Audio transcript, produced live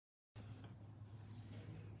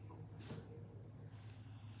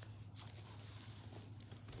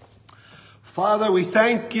Father, we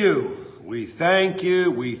thank you. We thank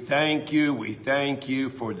you. We thank you. We thank you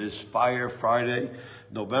for this Fire Friday,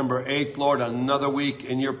 November 8th, Lord, another week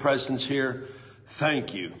in your presence here.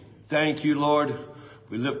 Thank you. Thank you, Lord.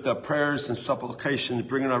 We lift up prayers and supplications,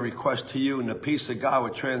 bringing our requests to you, and the peace of God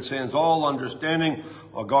which transcends all understanding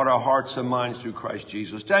will guard our hearts and minds through Christ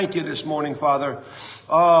Jesus. Thank you this morning, Father.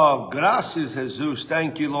 Oh, gracias, Jesus.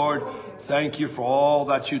 Thank you, Lord. Thank you for all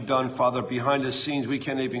that you've done, Father, behind the scenes we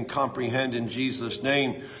can't even comprehend in Jesus'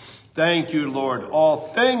 name. Thank you, Lord. All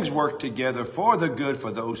things work together for the good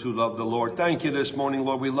for those who love the Lord. Thank you this morning,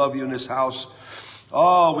 Lord. We love you in this house.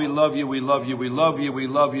 Oh, we love you, we love you, we love you, we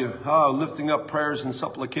love you. Oh, lifting up prayers and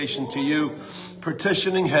supplication to you,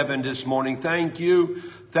 petitioning heaven this morning. Thank you,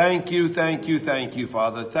 thank you, thank you, thank you,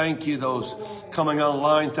 Father. Thank you, those coming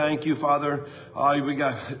online. Thank you, Father. We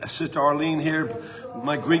got Sister Arlene here,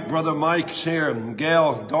 my Greek brother Mike's here,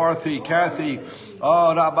 Gail, Dorothy, Kathy.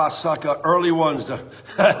 Oh, Rabasaka, early ones,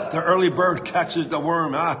 the early bird catches the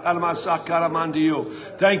worm.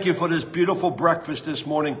 Thank you for this beautiful breakfast this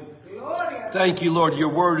morning. Thank you, Lord. Your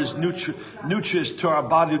word is nutritious to our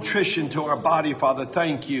body, nutrition to our body, Father.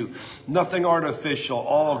 Thank you. Nothing artificial,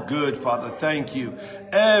 all good, Father. Thank you.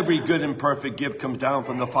 Every good and perfect gift comes down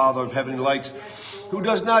from the Father of heavenly lights, who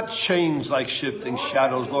does not change like shifting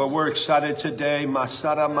shadows, Lord. We're excited today.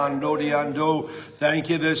 Masara Mandodi Ando. Thank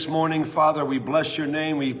you this morning, Father. We bless your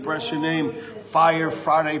name. We bless your name. Fire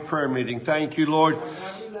Friday prayer meeting. Thank you, Lord.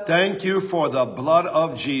 Thank you for the blood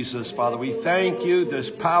of Jesus, Father. We thank you, this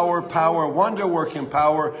power, wonder-working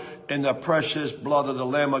power in the precious blood of the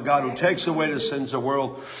Lamb of God who takes away the sins of the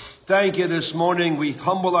world. Thank you this morning. We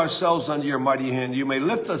humble ourselves under your mighty hand. You may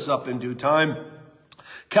lift us up in due time,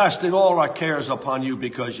 casting all our cares upon you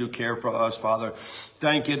because you care for us, Father.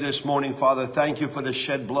 Thank you this morning, Father. Thank you for the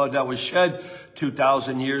shed blood that was shed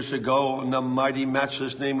 2,000 years ago in the mighty,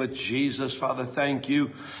 matchless name of Jesus, Father. Thank you.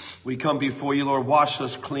 We come before you, Lord. Wash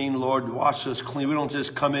us clean, Lord. Wash us clean. We don't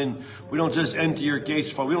just come in. We don't just enter your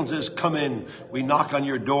gates, Father. We don't just come in. We knock on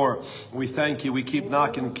your door. We thank you. We keep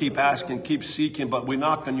knocking, keep asking, keep seeking, but we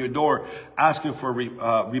knock on your door asking for a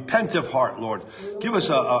repentive heart, Lord. Give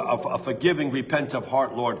us a forgiving, repentive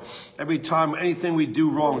heart, Lord. Every time anything we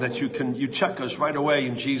do wrong, that you check us right away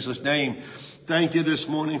in Jesus' name. Thank you this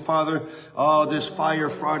morning, Father. This Fire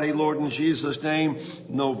Friday, Lord, in Jesus' name.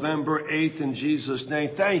 November 8th, in Jesus' name.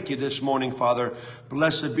 Thank you this morning, Father.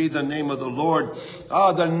 Blessed be the name of the Lord.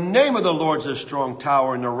 The name of the Lord's a strong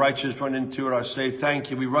tower, and the righteous run into it are safe.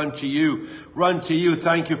 Thank you. We run to you. Run to you.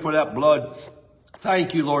 Thank you for that blood.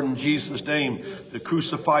 Thank you, Lord, in Jesus' name, the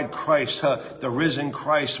crucified Christ, the risen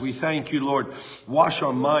Christ. We thank you, Lord. Wash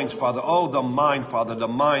our minds, Father. Oh, the mind, Father, the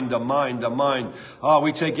mind, the mind, the mind.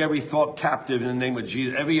 We take every thought captive in the name of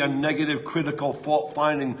Jesus. Every negative, critical,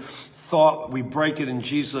 fault-finding thought, we break it in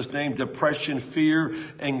Jesus' name. Depression, fear,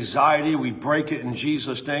 anxiety, we break it in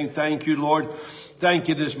Jesus' name. Thank you, Lord. Thank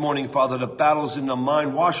you this morning, Father. The battle's in the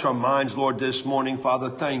mind. Wash our minds, Lord, this morning,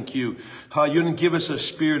 Father. Thank you. You didn't give us a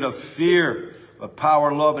spirit of fear, of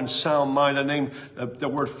power, love, and sound mind. The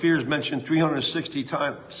word fear is mentioned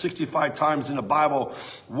 65 times in the Bible,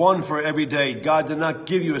 one for every day. God did not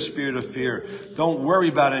give you a spirit of fear. Don't worry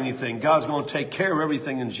about anything. God's going to take care of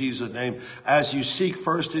everything in Jesus' name. As you seek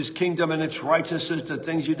first his kingdom and its righteousness, the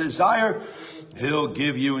things you desire, he'll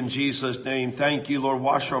give you in Jesus' name. Thank you, Lord.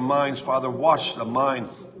 Wash our minds, Father. Wash the mind.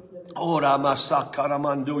 Thank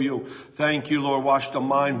you, Lord. Wash the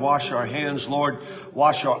mind. Wash our hands, Lord.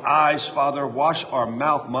 Wash our eyes, Father. Wash our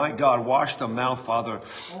mouth. My God, wash the mouth, Father.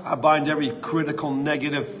 I bind every critical,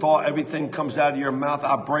 negative thought. Everything comes out of your mouth.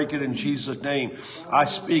 I break it in Jesus' name. I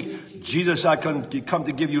speak, Jesus, I come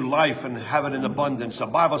to give you life and have it in abundance. The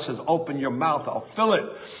Bible says, open your mouth. I'll fill it.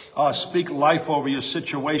 Speak life over your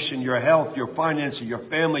situation, your health, your finances, your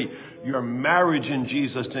family, your marriage in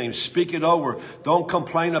Jesus' name. Speak it over. Don't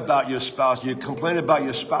complain about your spouse. You complain about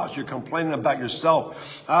your spouse. You're complaining about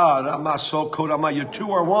yourself. You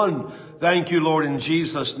two are one. Thank you, Lord, in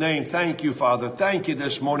Jesus' name. Thank you, Father. Thank you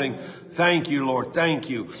this morning. Thank you, Lord. Thank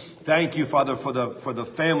you. Thank you, Father, for the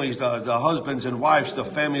families, the husbands and wives, the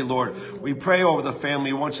family, Lord. We pray over the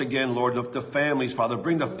family once again, Lord, the families, Father.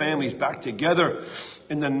 Bring the families back together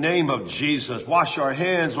in the name of Jesus. Wash our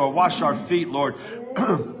hands, or wash our feet, Lord.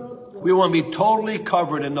 We want to be totally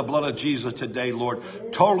covered in the blood of Jesus today, Lord.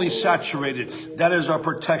 Totally saturated. That is our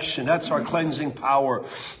protection. That's our cleansing power.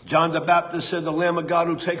 John the Baptist said, the Lamb of God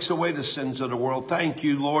who takes away the sins of the world. Thank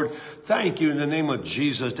you, Lord. Thank you in the name of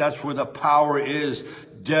Jesus. That's where the power is.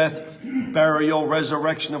 Death, burial,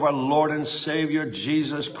 resurrection of our Lord and Savior,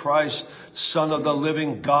 Jesus Christ. Son of the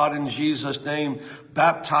living God, in Jesus' name.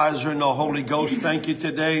 Baptize her in the Holy Ghost. Thank you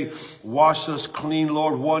today. Wash us clean,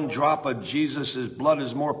 Lord. One drop of Jesus' blood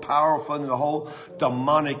is more powerful than the whole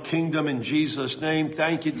demonic kingdom, in Jesus' name.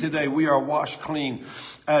 Thank you today. We are washed clean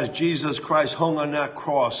as Jesus Christ hung on that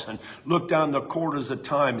cross and looked down the corridors of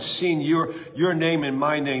time, seeing your name and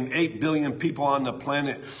my name, 8 billion people on the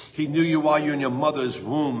planet. He knew you while you're in your mother's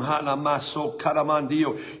womb. He didn't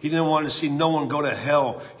want to see no one go to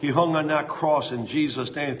hell. He hung on that cross in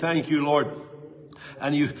Jesus' name. Thank you, Lord.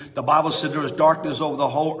 And the Bible said there was darkness over the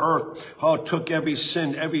whole earth. Oh, it took every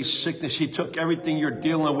sin, every sickness. He took everything you're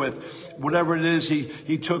dealing with. Whatever it is,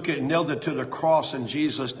 he took it and nailed it to the cross in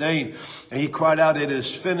Jesus' name. And he cried out, it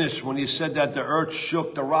is finished. When he said that, the earth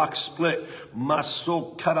shook, the rocks split.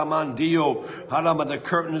 Maso karamandio. The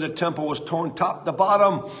curtain of the temple was torn top to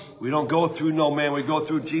bottom. We don't go through no man. We go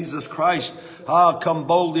through Jesus Christ. Come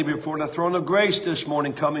boldly before the throne of grace this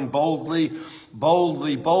morning. Coming boldly,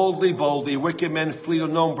 boldly, boldly, boldly. Wicked men flee to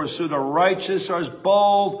no pursuit. The righteous are as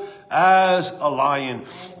bold as a lion.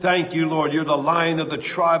 Thank you, Lord. You're the lion of the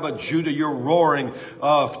tribe of Judah. You're roaring.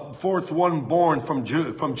 Fourth one born from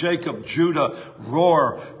Jacob, Judah.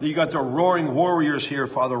 Roar. You got the roaring warriors here,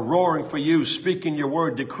 Father, roaring for you, speaking your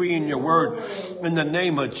word, decreeing your word in the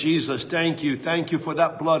name of Jesus. Thank you. Thank you for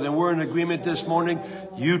that blood. And we're in agreement this morning.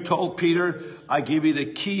 You told Peter, I give you the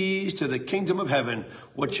keys to the kingdom of heaven.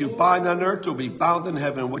 What you bind on earth will be bound in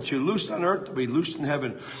heaven. What you loose on earth will be loosed in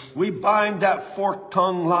heaven. We bind that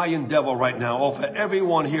forked-tongued lying devil right now over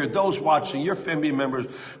everyone here, those watching, your family members.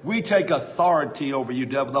 We take authority over you,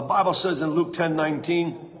 devil. The Bible says in Luke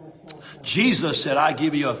 10:19, Jesus said, I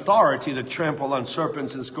give you authority to trample on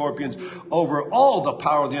serpents and scorpions over all the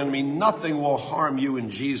power of the enemy. Nothing will harm you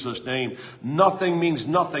in Jesus' name. Nothing means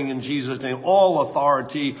nothing in Jesus' name. All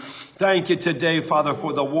authority. Thank you today, Father,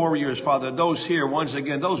 for the warriors, Father. Those here, once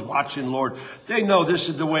again, those watching, Lord, they know this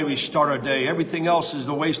is the way we start our day. Everything else is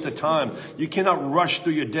a waste of time. You cannot rush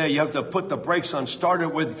through your day. You have to put the brakes on. Start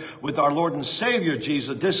it with our Lord and Savior,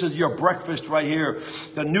 Jesus. This is your breakfast right here.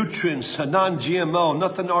 The nutrients, non-GMO,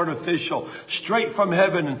 nothing artificial, straight from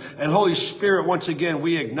heaven. And Holy Spirit, once again,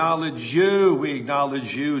 we acknowledge you. We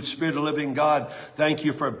acknowledge you, Spirit of the living God. Thank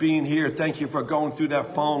you for being here. Thank you for going through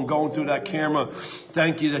that phone, going through that camera.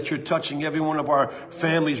 Thank you that you're touching every one of our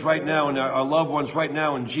families right now and our loved ones right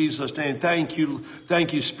now in Jesus' name. Thank you,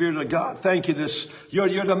 Spirit of God. Thank you.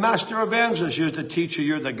 You're the master evangelist. You're the teacher.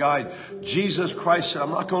 You're the guide. Jesus Christ said,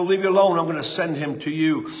 I'm not going to leave you alone. I'm going to send him to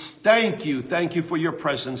you. Thank you. Thank you for your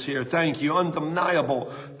presence here. Thank you. Undeniable.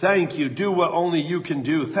 Thank you. Do what only you can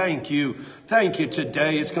do. Thank you. Thank you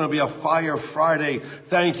today. It's going to be a fire Friday.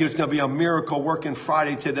 Thank you. It's going to be a miracle working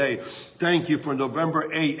Friday today. Thank you for November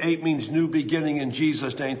 8. 8 means new beginning in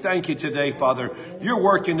Jesus' name. Thank you today, Father. You're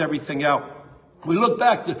working everything out. We look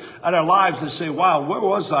back at our lives and say, wow, where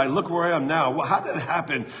was I? Look where I am now. Well, how did it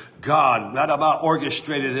happen? God, not about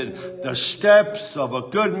orchestrated it. The steps of a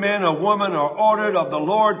good man or woman are ordered of the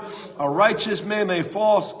Lord. A righteous man may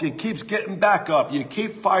fall. He keeps getting back up. You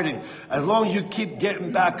keep fighting. As long as you keep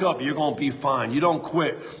getting back up, you're going to be fine. You don't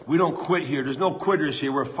quit. We don't quit here. There's no quitters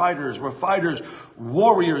here. We're fighters. We're fighters.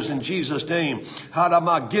 Warriors in Jesus' name.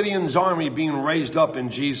 Gideon's army being raised up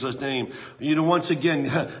in Jesus' name. You know, once again,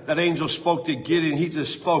 that angel spoke to Gideon. He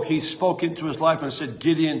just spoke. He spoke into his life and said,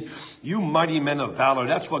 Gideon, you mighty men of valor.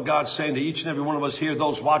 That's what God's saying to each and every one of us here,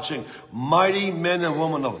 those watching. Mighty men and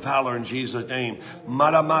women of valor in Jesus' name.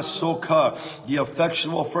 Maramasoka, the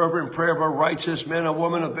effectual, fervent prayer of a righteous man and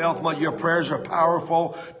woman availeth much. Your prayers are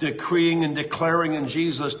powerful, decreeing and declaring in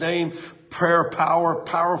Jesus' name. Prayer power,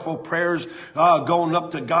 powerful prayers, going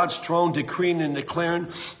up to God's throne, decreeing and declaring.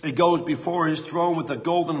 It goes before his throne with a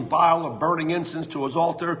golden vial of burning incense to his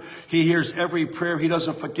altar. He hears every prayer. He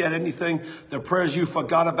doesn't forget anything. The prayers you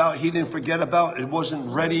forgot about, he didn't forget about. It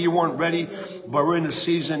wasn't ready. You weren't ready. But we're in a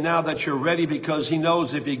season now that you're ready, because he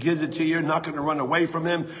knows if he gives it to you, you're not going to run away from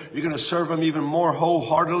him. You're going to serve him even more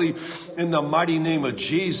wholeheartedly in the mighty name of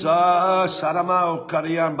Jesus.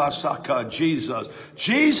 Jesus.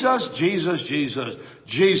 Jesus, Jesus. Jesus,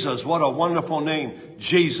 Jesus, what a wonderful name,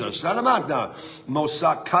 Jesus. Jesus,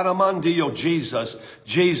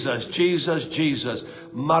 Jesus, Jesus, Jesus.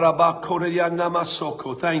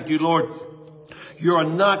 Thank you, Lord. You're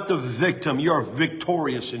not the victim. You're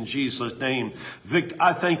victorious in Jesus' name.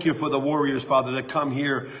 I thank you for the warriors, Father, that come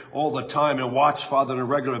here all the time and watch, Father, on a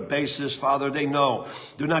regular basis. Father, they know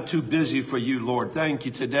they're not too busy for you, Lord. Thank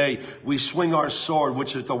you today. We swing our sword,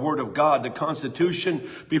 which is the word of God, the Constitution,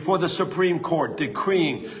 before the Supreme Court,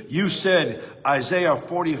 decreeing. You said, Isaiah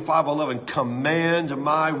 45:11, command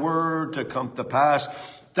my word to come to pass.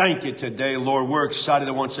 Thank you today, Lord. We're excited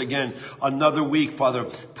once again. Another week, Father.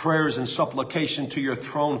 Prayers and supplication to your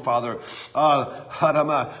throne, Father.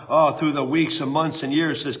 Through the weeks and months and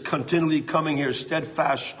years, is continually coming here,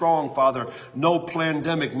 steadfast, strong, Father. No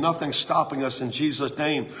pandemic, nothing stopping us in Jesus'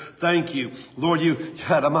 name. Thank you, Lord. You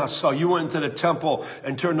went into the temple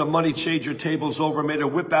and turned the money changer tables over, made a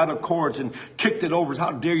whip out of cords and kicked it over.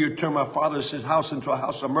 How dare you turn my father's house into a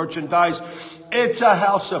house of merchandise? It's a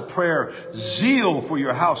house of prayer. Zeal for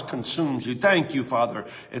your house consumes you. Thank you, Father.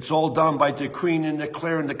 It's all done by decreeing and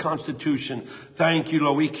declaring the Constitution. Thank you,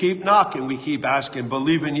 Lord. We keep knocking. We keep asking.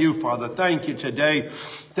 Believe in you, Father. Thank you today.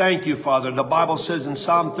 Thank you, Father. The Bible says in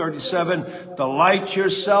Psalm 37, delight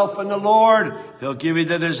yourself in the Lord. He'll give you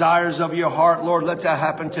the desires of your heart, Lord. Let that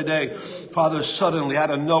happen today. Father, suddenly, out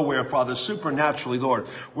of nowhere, Father, supernaturally, Lord,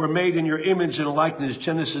 we're made in your image and likeness.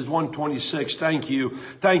 Genesis 1:26. Thank you.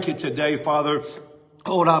 Thank you today, Father.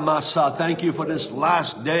 Thank you for this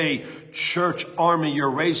last day church army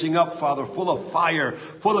you're raising up, Father, full of fire,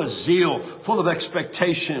 full of zeal, full of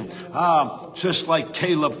expectation. Just like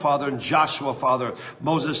Caleb, Father, and Joshua, Father.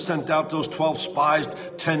 Moses sent out those 12 spies.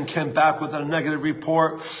 10 came back with a negative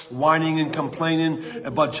report, whining and complaining.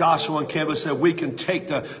 But Joshua and Caleb said, we can take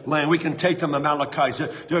the land. We can take them Amalekites.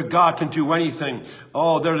 Their God can do anything.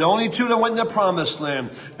 Oh, they're the only two that went in the promised land.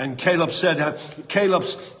 And Caleb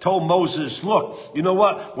told Moses, look, you know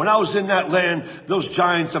what? When I was in that land, those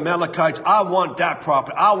giants, Amalekites, I want that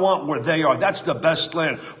property. I want where they are. That's the best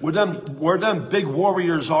land. Where them big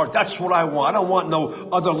warriors are, that's what I want. I don't want no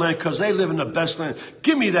other land because they live in the best land.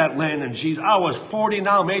 Give me that land. And Jesus, I was 40,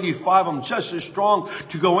 now I'm 85. I'm just as strong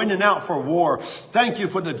to go in and out for war. Thank you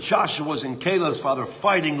for the Joshuas and Caleb's, Father,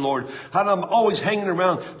 fighting, Lord. I'm always hanging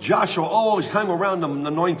around Joshua, always hang around the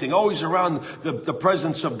anointing, always around the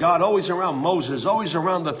presence of God, always around Moses, always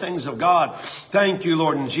around the things of God. Thank you,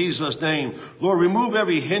 Lord, in Jesus' name. Lord, remove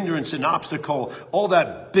every hindrance and obstacle, all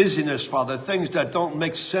that busyness, Father, things that don't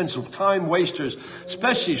make sense, time wasters,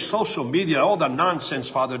 especially social media, all the nonsense,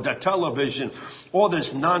 Father, the television, all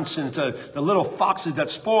this nonsense, the little foxes that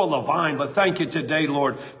spoil the vine. But thank you today,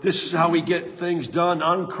 Lord. This is how we get things done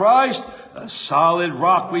on Christ. A solid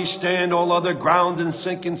rock we stand, all other ground and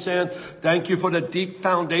sinking sand. Thank you for the deep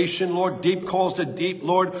foundation, Lord. Deep calls to deep,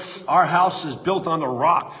 Lord. Our house is built on a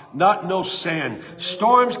rock, not no sand.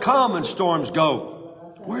 Storms come and storms go.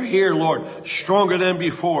 We're here, Lord, stronger than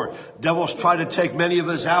before. Devils tried to take many of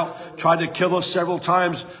us out, tried to kill us several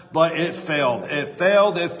times, but it failed. It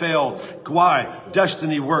failed. It failed. Why?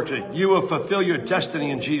 Destiny worked. You will fulfill your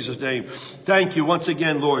destiny in Jesus' name. Thank you once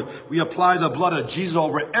again, Lord. We apply the blood of Jesus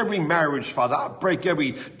over every marriage, Father. I break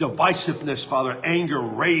every divisiveness, Father, anger,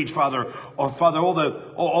 rage, Father, or Father, all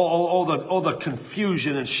the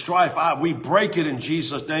confusion and strife. We break it in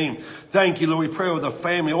Jesus' name. Thank you, Lord. We pray over the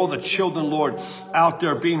family, all the children, Lord, out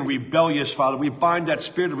there being rebellious, Father. We bind that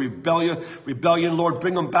spirit of rebellion, Lord.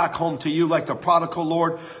 Bring them back home to you like the prodigal,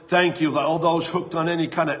 Lord. Thank you. All those hooked on any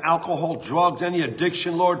kind of alcohol, drugs, any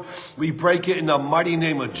addiction, Lord, we break it in the mighty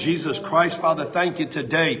name of Jesus Christ, Father. Thank you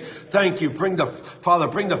today. Thank you. Bring the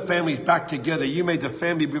families back together. You made the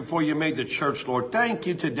family before you made the church, Lord. Thank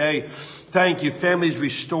you today. Thank you. Families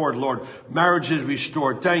restored, Lord. Marriages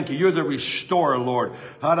restored. Thank you. You're the restorer, Lord.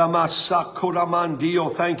 Thank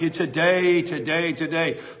you today.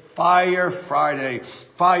 Fire Friday.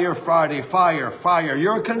 Fire Friday. Fire, fire.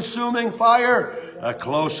 You're a consuming fire. The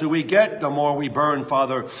closer we get, the more we burn,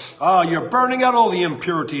 Father. You're burning out all the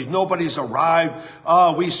impurities. Nobody's arrived.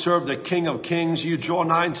 We serve the King of Kings. You draw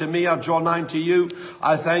nigh to me, I'll draw nigh to you.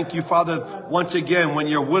 I thank you, Father, once again, when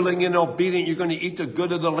you're willing and obedient, you're going to eat the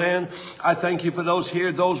good of the land. I thank you for those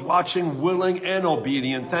here, those watching, willing and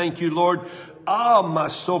obedient. Thank you, Lord.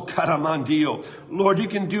 Lord, you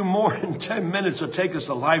can do more in 10 minutes or take us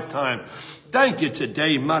a lifetime. Thank you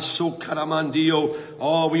today.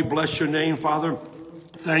 Oh, we bless your name, Father.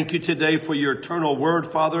 Thank you today for your eternal word,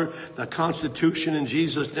 Father, the Constitution in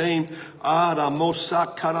Jesus' name. Thank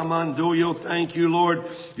you, Lord.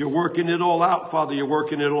 You're working it all out, Father. You're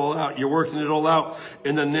working it all out. You're working it all out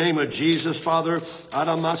in the name of Jesus, Father.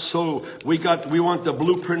 We want the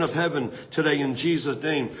blueprint of heaven today in Jesus'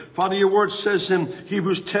 name. Father, your word says in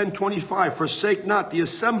Hebrews 10:25, forsake not the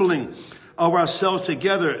assembling of ourselves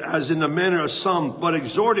together as in the manner of some, but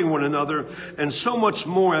exhorting one another, and so much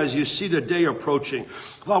more as you see the day approaching.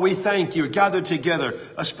 Father, we thank you. Gather together,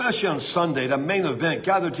 especially on Sunday, the main event.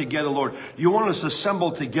 Gather together, Lord. You want us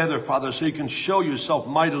assembled together, Father, so you can show yourself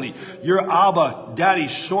mightily. Your Abba, Daddy,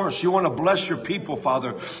 source. You want to bless your people,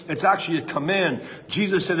 Father. It's actually a command.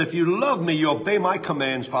 Jesus said, if you love me, you obey my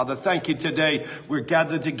commands, Father. Thank you today. We're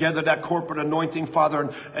gathered together, that corporate anointing,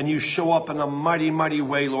 Father, and you show up in a mighty, mighty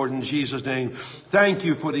way, Lord, in Jesus' name. name. Thank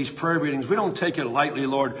you for these prayer meetings. We don't take it lightly,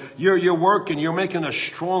 Lord. You're working. You're making us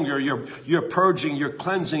stronger. You're purging. You're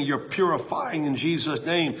cleansing. You're purifying in Jesus'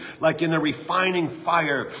 name, like in a refining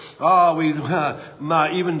fire.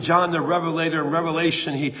 Even John the Revelator in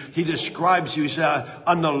Revelation, he describes you. He said,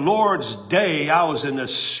 on the Lord's day, I was in the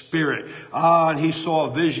Spirit. And he saw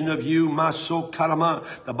a vision of you. Maso karama.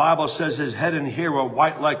 The Bible says his head and hair were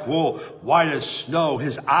white like wool, white as snow.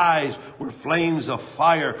 His eyes were flames of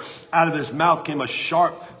fire. Out of his mouth came a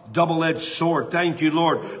sharp, double-edged sword. Thank you,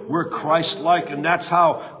 Lord. We're Christ-like, and that's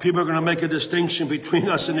how people are going to make a distinction between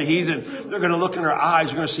us and the heathen. They're going to look in our eyes.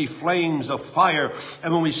 They're going to see flames of fire.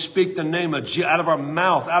 And when we speak the name of Jesus, out of our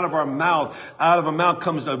mouth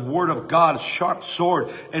comes the word of God, a sharp sword.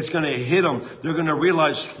 It's going to hit them. They're going to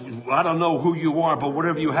realize, I don't know who you are, but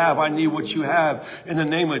whatever you have, I need what you have in the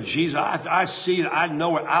name of Jesus. I see it. I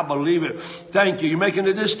know it. I believe it. Thank you. You're making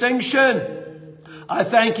a distinction. I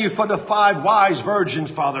thank you for the 5 wise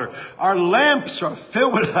virgins, Father. Our lamps are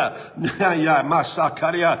filled with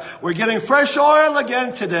we're getting fresh oil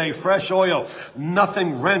again today. Fresh oil.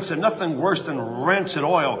 Nothing rancid. Nothing worse than rancid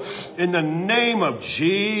oil. In the name of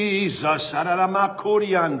Jesus.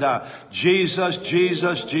 Jesus,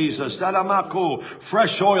 Jesus, Jesus.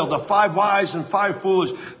 Fresh oil. The 5 wise and 5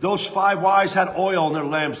 foolish. Those 5 wise had oil in their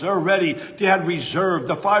lamps. They're ready. They had reserve.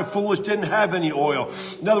 The 5 foolish didn't have any oil.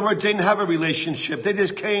 In other words, they didn't have a relationship. They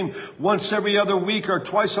just came once every other week or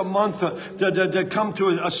twice a month to come to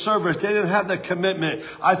a service. They didn't have the commitment.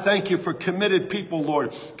 I thank you for committed people,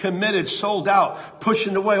 Lord. Committed, sold out,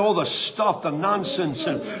 pushing away all the stuff, the nonsense,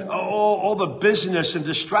 and all the business and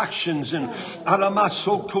distractions. And thank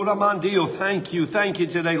you. Thank you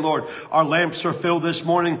today, Lord. Our lamps are filled this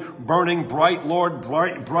morning, burning bright, Lord,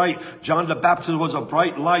 bright, bright. John the Baptist was a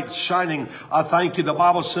bright light shining. I thank you. The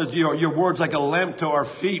Bible says your word's like a lamp to our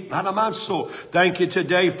feet. Thank you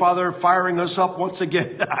today, Father, firing us up once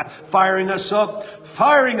again. Firing us up,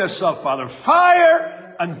 Father.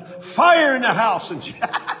 Fire in the house.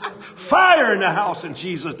 Fire in the house in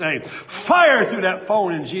Jesus' name. Fire through that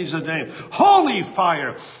phone in Jesus' name. Holy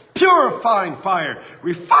fire. Purifying fire,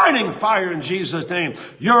 refining fire in Jesus' name.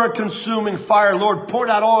 You're a consuming fire, Lord. Pour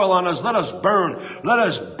that oil on us. Let us burn. Let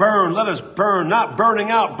us burn. Let us burn. Not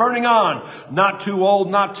burning out, burning on. Not too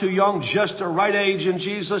old, not too young, just the right age in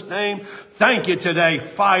Jesus' name. Thank you today,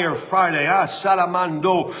 Fire Friday.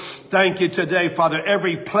 Salamando. Thank you today, Father.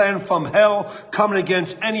 Every plan from hell coming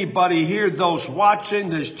against anybody here, those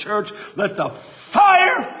watching this church, let the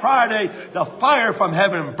Fire Friday, the fire from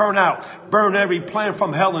heaven burn out. Burn every plan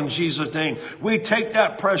from hell in Jesus' name. We take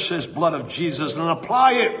that precious blood of Jesus and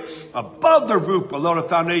apply it above the roof, below the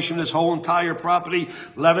foundation of this whole entire property.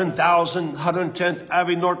 11,110th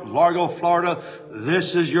Avenue North, Largo, Florida.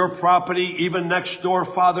 This is your property, even next door,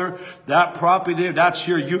 Father. That property, that's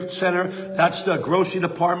your youth center. That's the grocery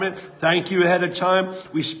department. Thank you ahead of time.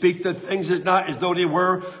 We speak the things as not as though they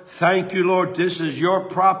were. Thank you, Lord. This is your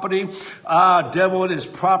property. Devil, it is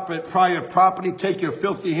prior property. Take your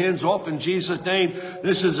filthy hands off in Jesus' name.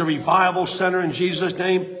 This is a revival center in Jesus'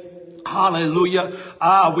 name. Hallelujah.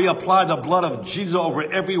 We apply the blood of Jesus over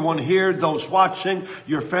everyone here, those watching,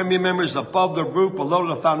 your family members above the roof, below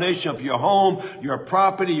the foundation of your home, your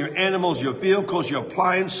property, your animals, your vehicles, your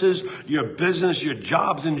appliances, your business, your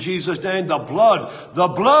jobs in Jesus' name. The blood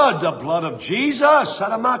of Jesus.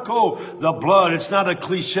 Saramako. The blood. It's not a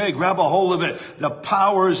cliche. Grab a hold of it. The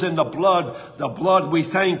power is in the blood. The blood, we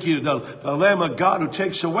thank you. The Lamb of God who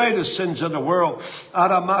takes away the sins of the world.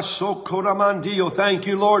 Aramaso koramandio. Thank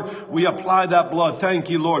you, Lord. We apply that blood. Thank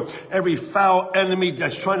you, Lord. Every foul enemy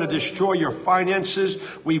that's trying to destroy your finances,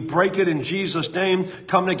 we break it in Jesus' name.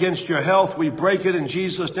 Coming against your health, we break it in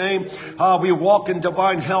Jesus' name. We walk in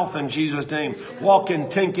divine health in Jesus' name. Walk in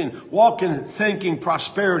thinking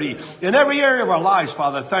prosperity in every area of our lives,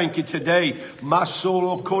 Father. Thank you today. Thank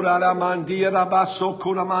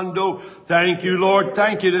you, Lord.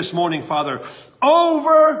 Thank you this morning, Father.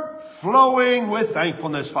 Overflowing with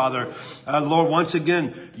thankfulness, Father. Lord, once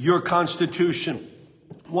again, your constitution.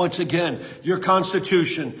 Once again, your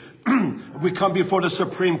constitution. We come before the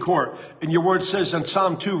Supreme Court. And your word says in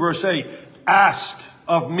Psalm 2, verse 8, ask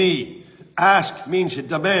of me. Ask means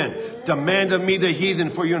demand. Demand of me the heathen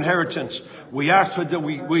for your inheritance. We ask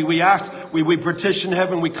we petition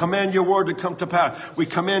heaven. We command your word to come to pass. We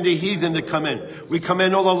command the heathen to come in. We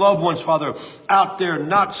command all the loved ones, Father, out there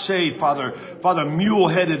not saved, Father,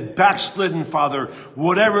 mule-headed, backslidden, Father,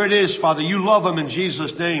 whatever it is, Father, you love them in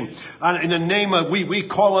Jesus' name. And in the name of, we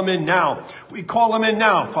call them in now. We call them in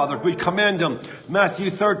now, Father. We command them.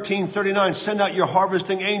 Matthew 13:39, send out your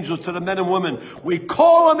harvesting angels to the men and women. We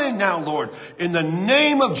call them in now, Lord, in the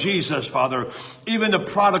name of Jesus, Father. Even the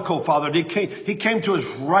prodigal, Father, he came to his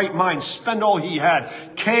right mind, spent all he had,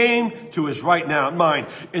 came to his right mind.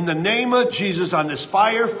 In the name of Jesus, on this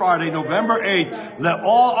Fire Friday, November 8th, let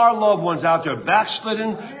all our loved ones out there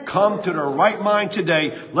backslidden come to their right mind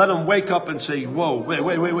today. Let them wake up and say, whoa,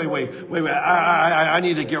 wait. I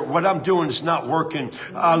need to get, what I'm doing is not working.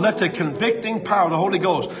 Let the convicting power of the Holy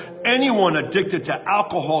Ghost, anyone addicted to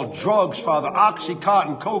alcohol, drugs, Father,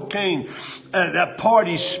 Oxycontin, cocaine, that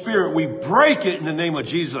party spirit, we break it in the name of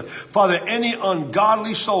Jesus. Father, any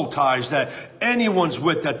ungodly soul ties that anyone's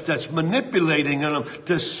with that's manipulating them,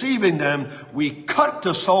 deceiving them, we cut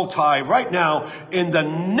the soul tie right now in the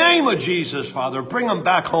name of Jesus, Father. Bring them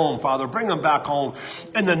back home, Father. Bring them back home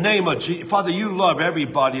in the name of Jesus. Father, you love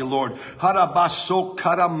everybody, Lord. Harabaso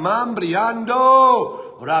karamambriando.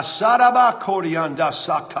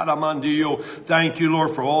 Thank you,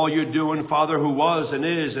 Lord, for all you're doing, Father, who was and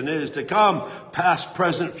is to come, past,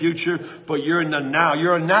 present, future, but you're in the now.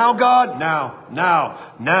 You're a now God? Now.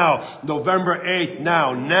 November 8th,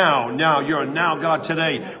 now. You're a now God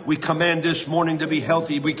today. We command this morning to be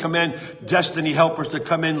healthy. We command destiny helpers to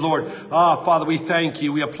come in, Lord. Father, we thank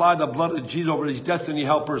you. We apply the blood of Jesus over these destiny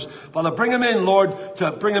helpers. Father, bring them in, Lord,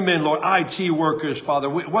 IT workers, Father.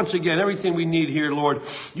 Once again, everything we need here, Lord.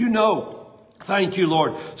 You know. Thank you,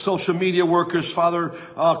 Lord. Social media workers, Father,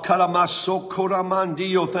 Karamaso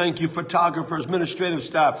Koramandio. Thank you, photographers, administrative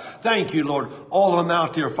staff. Thank you, Lord. All of them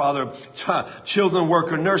out there, Father. Children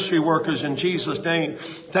worker, nursery workers, in Jesus' name.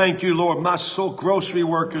 Thank you, Lord. Maso grocery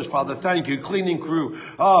workers, Father. Thank you. Cleaning crew,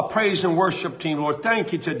 praise and worship team, Lord.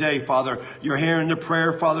 Thank you today, Father. You're hearing the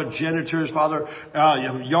prayer, Father. Janitors, Father.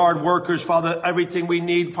 Yard workers, Father. Everything we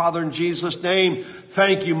need, Father, in Jesus' name.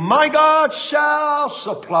 Thank you. My God shall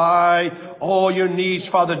supply all your needs,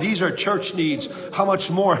 Father. These are church needs. How much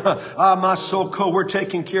more? Masoko, we're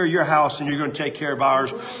taking care of your house and you're going to take care of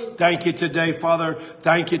ours. Thank you today, Father.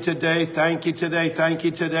 Thank you today. Thank you today. Thank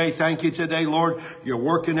you today. Thank you today, Lord. You're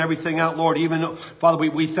working everything out, Lord. Even, Father,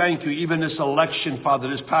 we thank you. Even this election, Father,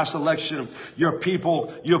 this past election, your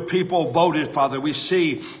people voted, Father. We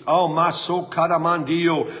see, Maso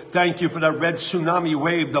Karamandio. Thank you for that red tsunami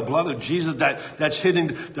wave, the blood of Jesus that's hitting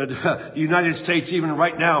the United States even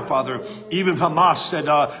right now, Father. Even Hamas said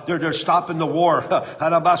they're stopping the war.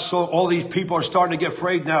 All these people are starting to get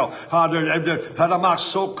afraid now.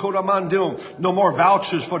 No more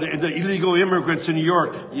vouchers for the illegal immigrants in New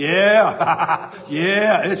York. Yeah,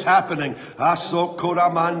 it's happening.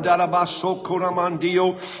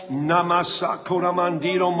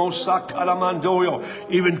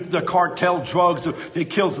 Even the cartel drugs, they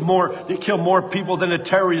kill more people than the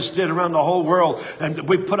terrorists did around the whole world. And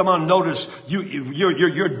we put them on notice.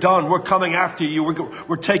 You're done. We're coming after you.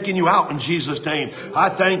 We're taking you out in Jesus' name. I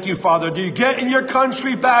thank you, Father. Do you get in your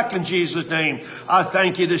country back in Jesus' name? I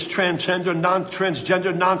thank you. This transgender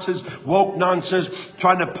nonsense, woke nonsense,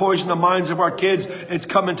 trying to poison the minds of our kids. It's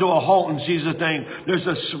coming to a halt in Jesus' name. There's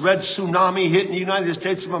a red tsunami hitting the United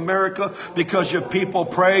States of America because your people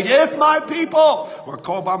prayed. If my people were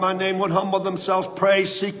called by my name would humble themselves, pray,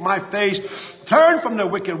 seek my face, turn from their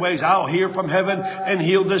wicked ways, I'll hear from heaven and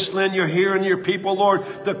heal this land. You're hearing your people, Lord.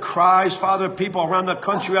 The cries, Father, people around the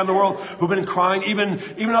country, around the world who've been crying. Even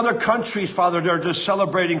other countries, Father, they're just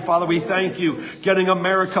celebrating, Father. We thank you. Getting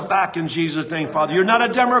America back in Jesus' name, Father. You're not a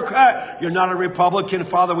Democrat. You're not a Republican,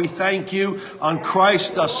 Father. We thank you. On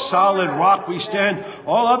Christ, the solid rock we stand.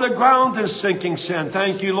 All other ground is sinking sand.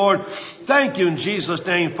 Thank you, Lord. Thank you in Jesus'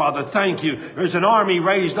 name, Father. Thank you. There's an army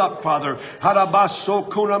raised up, Father.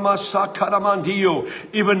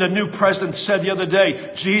 Even the new president said the other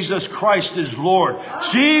day, Jesus Christ is Lord.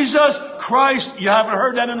 Jesus Christ, you haven't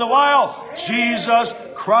heard that in a while. Jesus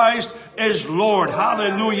Christ is Lord.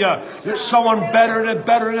 Hallelujah. There's someone better and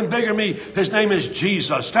bigger than me. His name is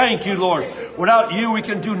Jesus. Thank you, Lord. Without you, we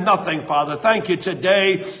can do nothing, Father. Thank you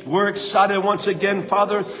today. We're excited once again,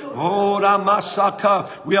 Father. Oh,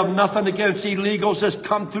 Ramasaka. We have nothing against illegals that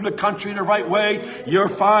come through the country the right way. You're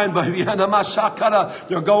fine, but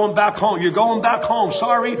they're going back home. You're going back home.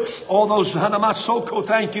 Sorry. All those Hanamasoko.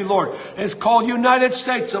 Thank you, Lord. It's called United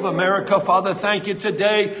States of America, Father. Thank you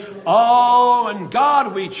today. Oh, and God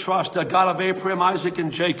God we trust, the God of Abraham, Isaac,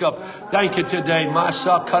 and Jacob. Thank you today.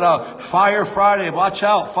 Fire Friday. Watch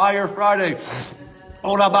out. Fire Friday.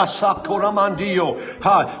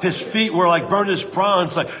 His feet were like burnished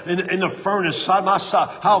bronze, like in the furnace.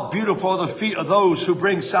 How beautiful are the feet of those who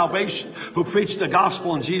bring salvation, who preach the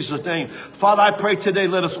gospel in Jesus' name. Father, I pray today,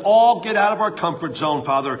 let us all get out of our comfort zone,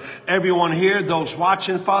 Father. Everyone here, those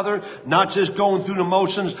watching, Father, not just going through the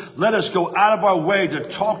motions. Let us go out of our way to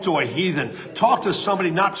talk to a heathen, talk to somebody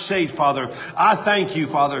not saved, Father. I thank you,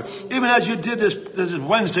 Father. Even as you did this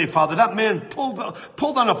Wednesday, Father, that man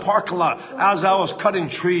pulled on a parking lot as I was cutting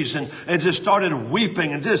trees and just started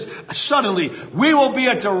weeping, and just suddenly we will be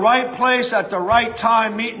at the right place at the right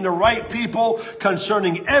time, meeting the right people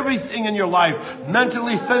concerning everything in your life,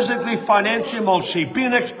 mentally, physically, financially, emotionally. Be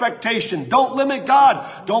an expectation. Don't limit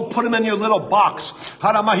God. Don't put him in your little box.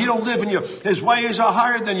 He don't live in your, his ways are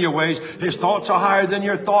higher than your ways. His thoughts are higher than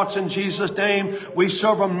your thoughts. In Jesus' name, we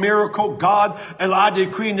serve a miracle God, and I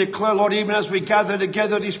decree and declare, Lord, even as we gather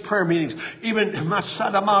together these prayer meetings, even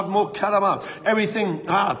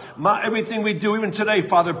everything we do, even today,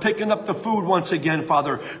 Father, picking up the food once again,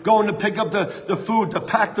 Father, going to pick up the food, to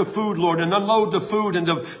pack the food, Lord, and unload the food, and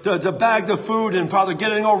to bag the food, and Father,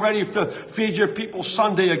 getting all ready to feed your people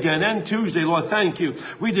Sunday again and Tuesday, Lord. Thank you.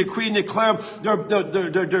 We decree and declare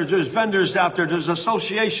there's vendors out there, there's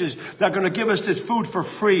associations that are going to give us this food for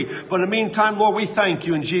free. But in the meantime, Lord, we thank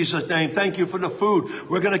you in Jesus' name. Thank you for the food.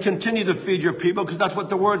 We're going to continue to feed your people, because that's what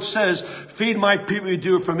the word says. Feed my people, you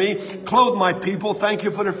do it for me. Clothe my people. Thank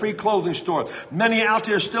you for the free clothing store. Many out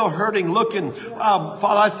there still hurting, looking.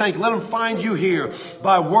 Father, I thank you. Let them find you here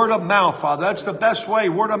by word of mouth, Father. That's the best way,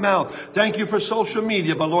 word of mouth. Thank you for social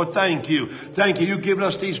media, but Lord, thank you. Thank you. You've given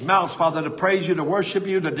us these mouths, Father, to praise you, to worship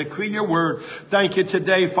you, to decree your word. Thank you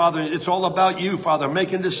today, Father. It's all about you, Father,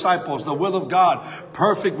 making disciples, the will of God,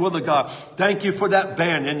 perfect will of God. Thank you for that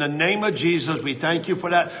van. In the name of Jesus, we thank you for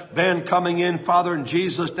that van coming in, Father, in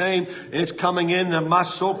Jesus' name. It's coming in, the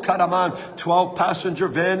Maso Karaman, 12-passenger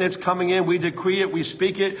van. It's coming in. We decree it. We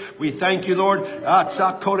speak it. We thank you, Lord.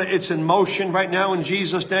 It's in motion right now in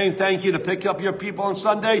Jesus' name. Thank you to pick up your people on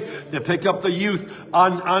Sunday, to pick up the youth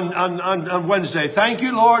on Wednesday. Thank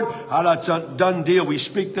you, Lord. That's a done deal. We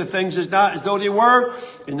speak the things as though they were.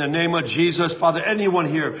 In the name of Jesus, Father, anyone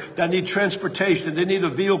here that need transportation, they need a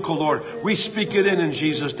vehicle, Lord, we speak it in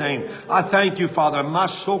Jesus' name. I thank you, Father.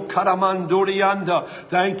 Maso Karamandorianda.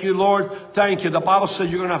 Thank you, Lord. Thank you. The Bible says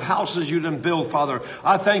you're going to have houses you didn't build, Father.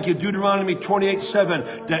 I thank you. Deuteronomy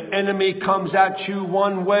 28:7. The enemy comes at you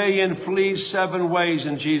one way and flees 7 ways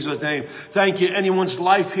in Jesus' name. Thank you. Anyone's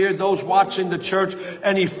life here, those watching the church,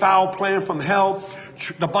 any foul plan from hell.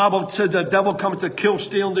 The Bible said the devil comes to kill,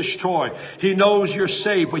 steal, and destroy. He knows you're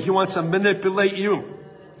saved, but he wants to manipulate you.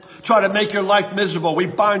 Try to make your life miserable. We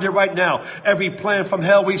bind it right now. Every plan from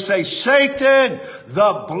hell, we say, Satan,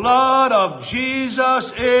 the blood of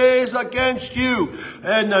Jesus is against you.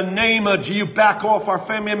 In the name of Jesus, you back off our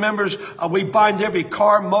family members. We bind every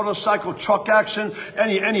car, motorcycle, truck accident,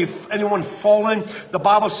 anyone falling. The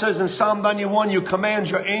Bible says in Psalm 91, you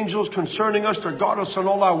command your angels concerning us to guard us in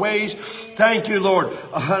all our ways. Thank you, Lord.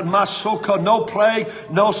 No plague,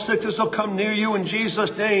 no sickness will come near you in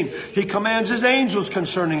Jesus' name. He commands his angels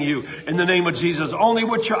concerning you. In the name of Jesus, only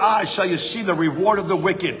with your eyes shall you see the reward of the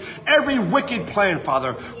wicked. Every wicked plan,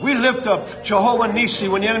 Father, we lift up Jehovah Nissi.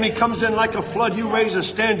 When the enemy comes in like a flood, you raise a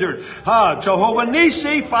standard. Jehovah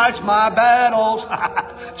Nissi fights my battles.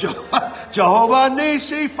 Jehovah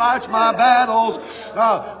Nissi fights my battles.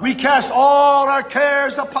 We cast all our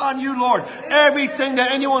cares upon you, Lord. Everything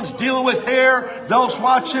that anyone's dealing with here, those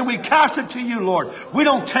watching, we cast it to you, Lord. We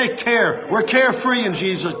don't take care. We're carefree in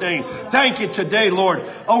Jesus' name. Thank you today, Lord.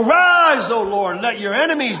 Arise, O Lord, let your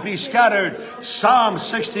enemies be scattered. Psalm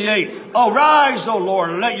 68. Arise, O Lord,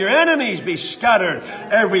 let your enemies be scattered.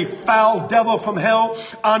 Every foul devil from hell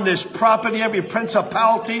on this property, every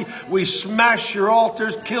principality, we smash your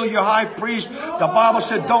altars, kill your high priest. The Bible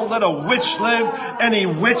said, don't let a witch live. Any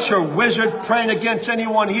witch or wizard praying against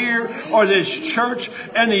anyone here or this church,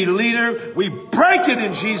 any leader, we break it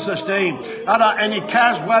in Jesus' name. Any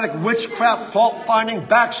charismatic witchcraft, fault finding,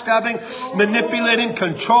 backstabbing, manipulating,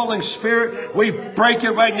 controlling spirit, we break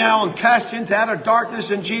it right now and cast into outer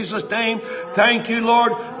darkness in Jesus' name. Thank you,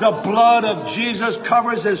 Lord. The blood of Jesus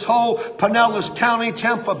covers this whole Pinellas County,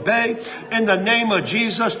 Tampa Bay. In the name of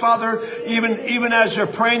Jesus, Father, even as you're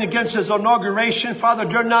praying against his inauguration, Father,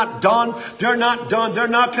 they're not done. They're not done. They're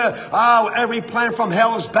not going to, every plan from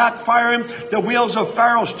hell is backfiring. The wheels of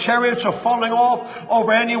Pharaoh's chariots are falling off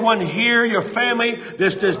over anyone here, your family,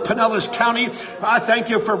 this Pinellas County. I thank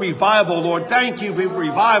you for revival, Lord. Thank you for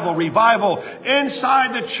revival. revival, revival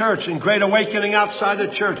inside the church and great awakening outside the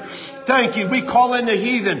church. Thank you. We call in the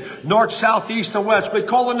heathen, north, south, east, and west. We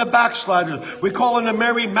call in the backsliders. We call in the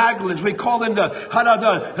Mary Magdalens. We call in the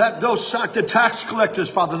tax collectors,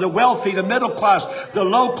 Father, the wealthy, the middle class, the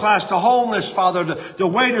low class, the homeless, Father, the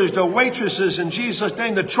waiters, the waitresses, in Jesus'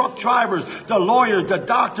 name, the truck drivers, the lawyers, the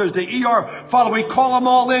doctors, the ER. Father, we call them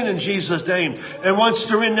all in Jesus' name. And once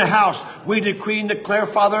they're in the house, we decree and declare,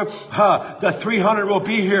 Father, the 300 will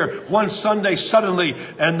be here one Sunday suddenly,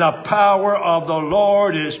 and the power of the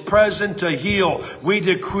Lord is present to heal. We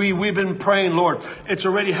decree, we've been praying, Lord, it's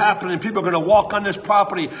already happening. People are going to walk on this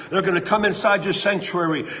property. They're going to come inside your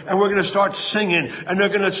sanctuary, and we're going to start singing, and they're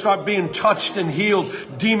going to start being touched and healed.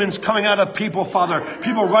 Demons coming out of people, Father.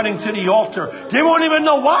 People running to the altar. They won't even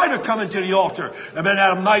know why they're coming to the altar. And then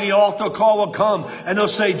that mighty altar call will come, and they'll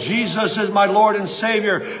say, Jesus is my Lord and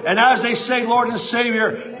Savior. And as they say Lord and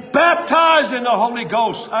Savior, baptized in the Holy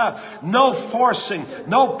Ghost. No forcing,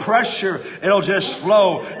 no pressure. It'll just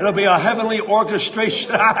flow. It'll be a heavenly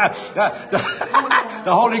orchestration. The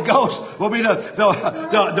Holy Ghost will be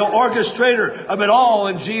the orchestrator of it all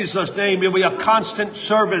in Jesus' name. It'll be a constant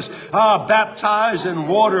service. Baptized in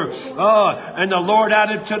water. And the Lord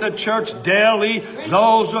added to the church daily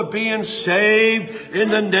those are being saved in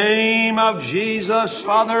the name of Jesus.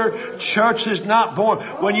 Father, church is not born.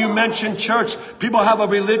 When you mention church, people have a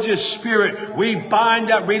religious spirit. We bind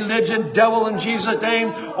that religion devil in Jesus'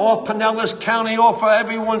 name. All Pinellas County, all for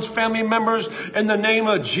everyone's family members, in the name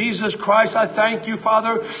of Jesus Christ. I thank you,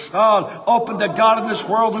 Father. Open the God of this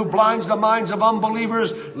world who blinds the minds of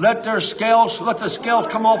unbelievers. Let the scales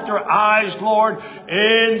come off their eyes, Lord,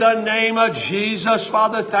 in the name of Jesus.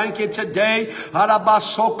 Father, thank you today.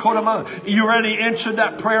 You already answered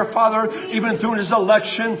that prayer, Father. Even through this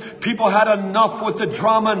election, people had enough with the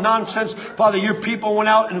drama nonsense. Father, your people went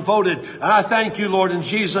out and voted. And I thank you, Lord, in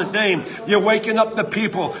Jesus' name. You're waking up the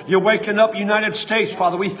people. You're waking up United States,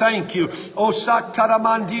 Father. We thank you. Thank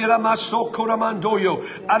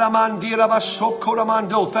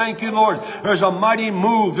you, Lord. There's a mighty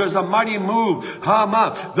move. There's a mighty move.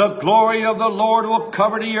 The glory of the Lord will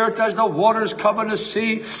cover the earth as the waters cover the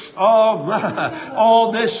sea.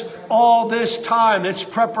 All this time, it's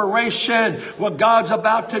preparation. What God's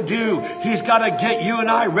about to do. He's got to get you and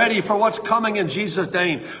I ready for what's coming in Jesus'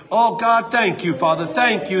 name. Oh, God, thank you, Father.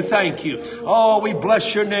 Thank you. Thank you. Oh, we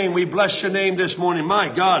bless your name. We bless your name this morning. My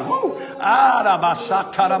God. Woo.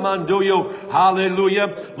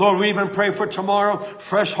 Hallelujah. Lord, we even pray for tomorrow.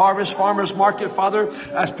 Fresh Harvest Farmers Market, Father.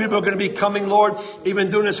 As people are going to be coming, Lord,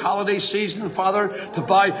 even during this holiday season, Father, to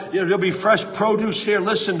buy, there'll be fresh produce here.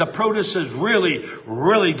 Listen, the produce is really,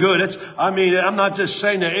 really good. I'm not just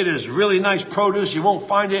saying that. It is really nice produce. You won't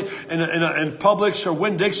find it in Publix or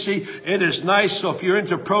Winn-Dixie. It is nice. So if you're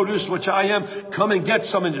into produce, which I am, come and get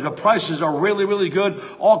some. And the prices are really, really good.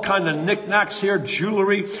 All kind of knickknacks here,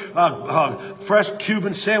 jewelry, fresh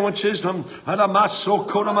Cuban sandwiches, all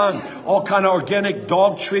kind of organic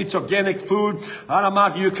dog treats, organic food.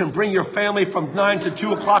 You can bring your family from 9 to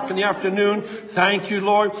 2 o'clock in the afternoon. Thank you,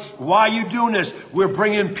 Lord. Why are you doing this? We're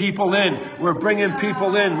bringing people in. We're bringing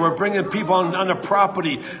people in. We're bringing people on the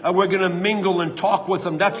property. We're going to mingle and talk with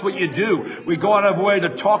them. That's what you do. We go out of our way to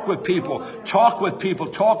talk with people. Talk with people.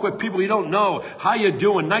 Talk with people you don't know. How you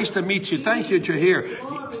doing? Nice to meet you. Thank you that you're here.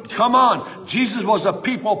 Come on. Jesus was a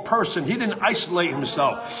people person. He didn't isolate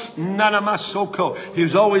himself. He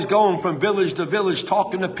was always going from village to village,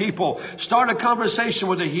 talking to people. Start a conversation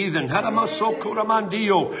with a heathen.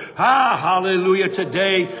 Hallelujah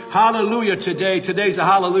today. Hallelujah today. Today's a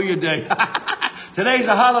hallelujah day. Today's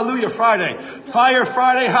a hallelujah Friday. Fire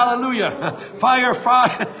Friday, hallelujah. Fire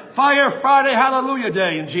Friday, hallelujah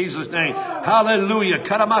day in Jesus' name. Hallelujah.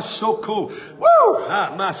 Karamasoko. Woo!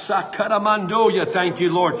 Masakaramandoya. Thank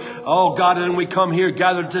you, Lord. Oh, God, and we come here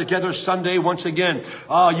gathered together Sunday once again.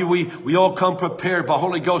 We all come prepared. But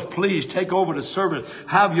Holy Ghost, please take over the service.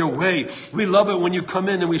 Have your way. We love it when you come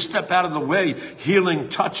in and we step out of the way. Healing,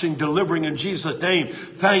 touching, delivering in Jesus' name.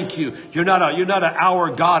 Thank you. You're not an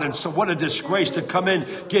hour God. And so what a disgrace to come in,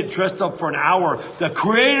 get dressed up for an hour. The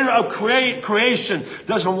creator of creation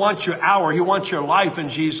doesn't want your hour. He wants your life in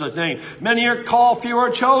Jesus' name. Many are called, few are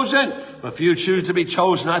chosen. But few choose to be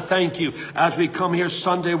chosen. I thank you as we come here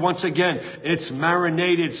Sunday once again. It's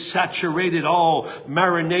marinated, saturated,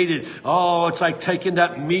 marinated. Oh, it's like taking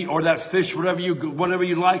that meat or that fish, whatever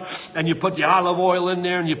you like, and you put the olive oil in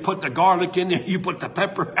there and you put the garlic in there, you put the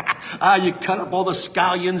pepper, you cut up all the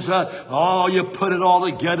scallions, you put it all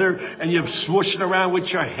together and you swoosh it around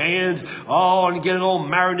with your hands, and get it all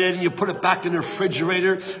marinated and you put it back in the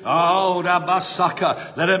refrigerator Oh,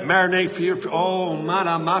 rabasaka. Let it marinate for your, oh,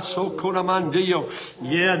 manamaso koramandio.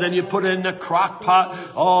 Yeah, then you put it in the crock pot,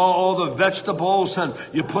 all the vegetables, and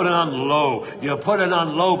you put it on low. You put it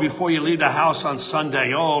on low before you leave the house on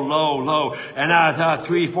Sunday. Oh, low. And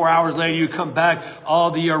 3-4 hours later, you come back,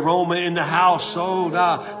 all the aroma in the house. Oh,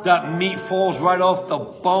 that meat falls right off the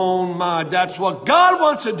bone. That's what God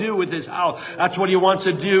wants to do with his house. That's what he wants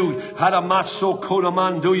to do. Haramaso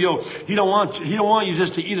koramanduyo. He don't want you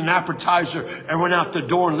just to eat an appetizer and run out the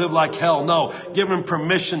door and live like hell. No, give him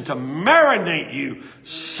permission to marinate you,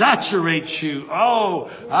 saturate you. Oh,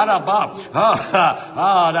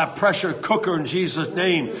 that pressure cooker in Jesus'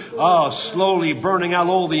 name. Oh, slowly burning out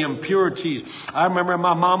all the impurities. I remember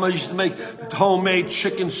my mama used to make homemade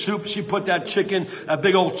chicken soup. She put that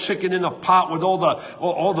big old chicken in a pot with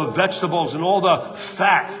all the vegetables and all the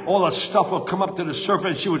fat, all the stuff would come up to the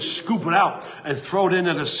surface. She would scoop it out and throw it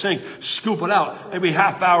into the sink. Scoop it out every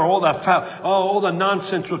half hour. All that fat, all the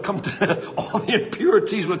nonsense would come to, all the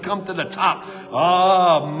impurities would come to the top.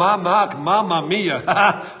 Oh, mamma mia.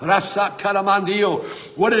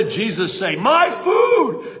 What did Jesus say? My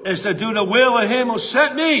food is to do the will of him who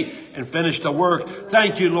sent me and finish the work.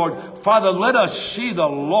 Thank you, Lord. Father, let us see the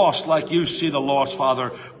lost like you see the lost,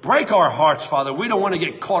 Father. Break our hearts, Father. We don't want to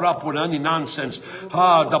get caught up with any nonsense.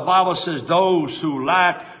 The Bible says those who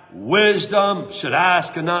lack wisdom should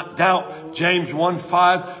ask and not doubt. James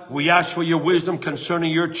 1:5. We ask for your wisdom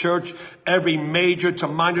concerning your church. Every major to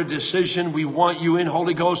minor decision, we want you in,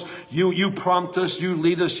 Holy Ghost. You prompt us, you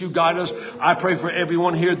lead us, you guide us. I pray for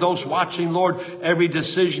everyone here, those watching, Lord, every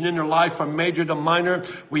decision in their life from major to minor.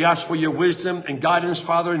 We ask for your wisdom and guidance,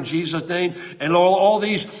 Father, in Jesus' name. And Lord,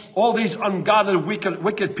 all these ungodly,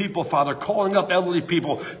 wicked people, Father, calling up elderly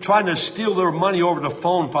people, trying to steal their money over the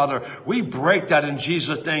phone, Father. We break that in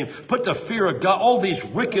Jesus' name. Put the fear of God, all these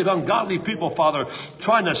wicked, ungodly people, Father,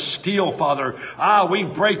 trying to steal, Father. We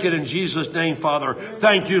break it in Jesus' name, Father.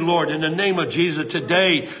 Thank you, Lord, in the name of Jesus.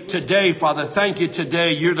 Today, Father, thank you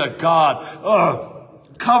today. You're the God,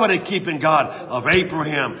 covenant-keeping God of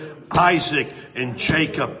Abraham, Isaac, and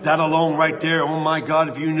Jacob. That alone right there. Oh my God,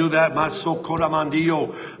 if you knew that,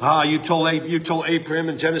 you told Abraham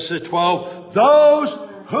in Genesis 12, those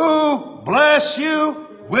who bless you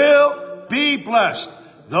will be blessed.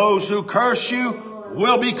 Those who curse you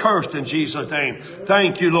will be cursed in Jesus' name.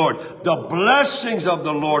 Thank you, Lord. The blessings of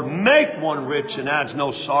the Lord make one rich and adds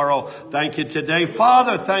no sorrow. Thank you today.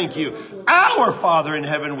 Father, thank you. Our Father in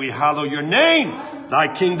heaven, we hallow your name. Thy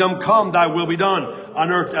kingdom come, thy will be done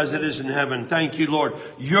on earth as it is in heaven. Thank you, Lord.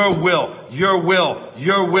 Your will.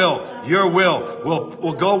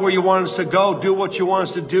 We'll go where you want us to go, do what you want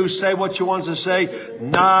us to do, say what you want us to say.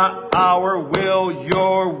 Not our will,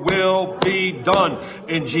 your will be done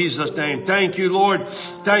in Jesus' name. Thank you, Lord.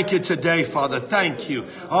 Thank you today, Father. Thank you.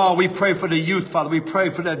 Oh, we pray for the youth, Father. We pray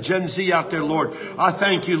for that Gen Z out there, Lord. I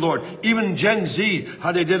thank you, Lord. Even Gen Z,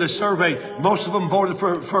 how they did a survey, most of them voted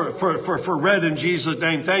for red in Jesus'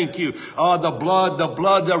 name. Thank you.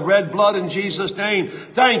 The red blood in Jesus' name.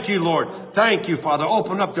 Thank you, Lord. Thank you, Father.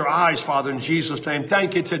 Open up their eyes, Father, in Jesus' name.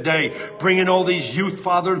 Thank you today. Bring in all these youth,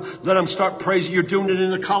 Father. Let them start praising. You're doing it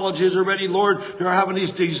in the colleges already, Lord. You're having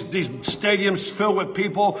these stadiums filled with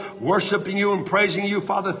people worshiping you and praising you,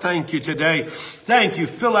 Father. Thank you today. Thank you.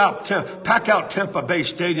 Pack out Tampa Bay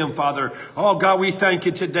Stadium, Father. Oh, God, we thank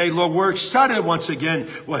you today, Lord. We're excited once again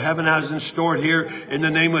what heaven has in store here in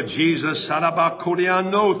the name of Jesus.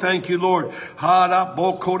 Thank you, Lord. Father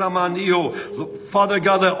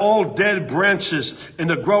God, let all dead branches in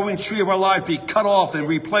the growing tree of our life be cut off and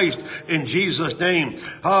replaced in Jesus' name.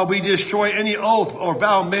 We destroy any oath or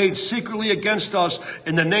vow made secretly against us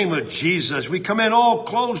in the name of Jesus. We command all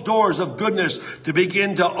closed doors of goodness to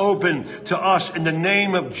begin to open to us in the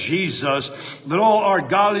name of Jesus. Let all our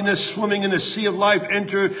godliness swimming in the sea of life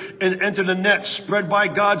enter the net spread by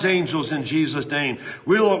God's angels in Jesus' name.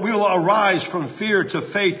 We will arise from fear to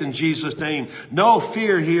faith in Jesus' name. No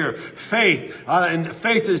fear here. Faith. And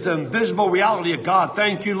faith is the invisible reality of God.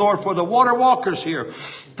 Thank you, Lord, for the water walkers here.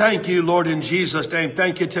 Thank you, Lord, in Jesus' name.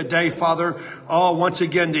 Thank you today, Father. Oh, once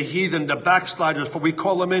again, the heathen, the backsliders, for we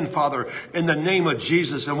call them in, Father, in the name of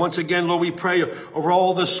Jesus. And once again, Lord, we pray over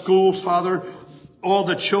all the schools, Father, all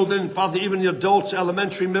the children, Father, even the adults,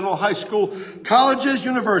 elementary, middle, high school, colleges,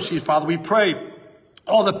 universities, Father. We pray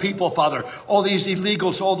all the people, Father, all these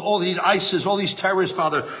illegals, all these ISIS, all these terrorists,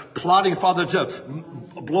 Father, plotting, Father, to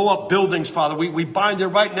blow up buildings, Father. We bind it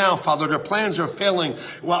right now, Father. Their plans are failing.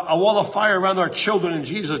 A wall of fire around our children in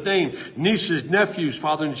Jesus' name. Nieces, nephews,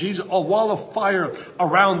 Father, in Jesus. A wall of fire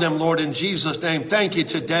around them, Lord, in Jesus' name. Thank you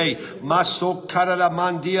today. Thank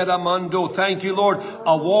you, Lord.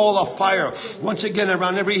 A wall of fire. Once again,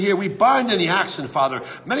 around every here, we bind any accident, Father.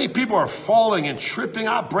 Many people are falling and tripping.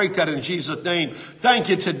 I break that in Jesus' name. Thank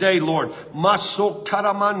you today, Lord.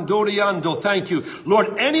 Thank you.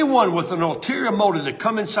 Lord, anyone with an ulterior motive to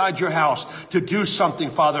come inside your house to do something,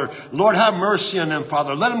 Father, Lord, have mercy on them,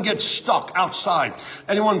 Father. Let them get stuck outside.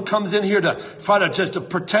 Anyone comes in here to try to just to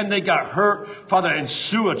pretend they got hurt, Father, and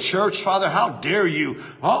sue a church, Father, how dare you?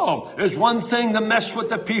 Oh, there's one thing to mess with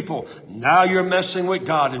the people. Now you're messing with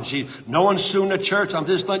God. And no one's suing the church. I'm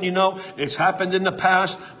just letting you know it's happened in the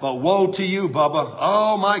past, but woe to you, Bubba.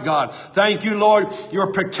 Oh, my God. Thank you, Lord.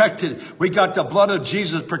 You're protected. We got the blood of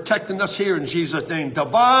Jesus protecting us here in Jesus' name.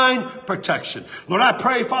 Divine protection. Lord, I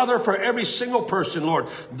pray, Father, for every single person, Lord,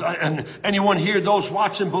 and anyone here, those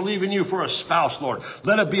watching, believe in you for a spouse, Lord.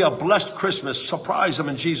 Let it be a blessed Christmas. Surprise them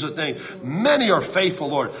in Jesus' name. Many are faithful,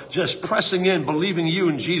 Lord, just pressing in, believing you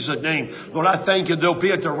in Jesus' name. Lord, I thank you. They'll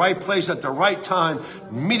be at the right place at the right time,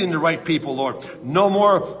 meeting the right people, Lord. No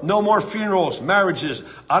more funerals, marriages.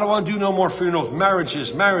 I don't want to do no more funerals,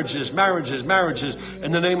 marriages.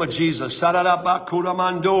 In the name of Jesus.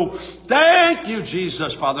 Thank you,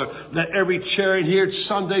 Jesus, Father. Let every chair in here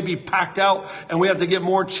Sunday be packed out, and we have to get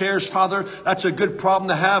more chairs, Father. That's a good problem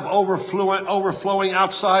to have, overflowing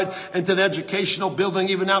outside into the educational building,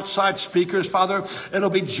 even outside speakers, Father. It'll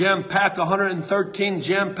be jam-packed, 113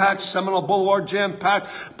 jam-packed, Seminole Boulevard jam-packed,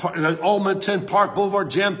 Almonton Park Boulevard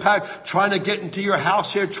jam-packed, trying to get into your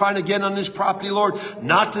house here, trying to get on this property, Lord,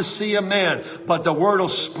 not to see a man, but the word will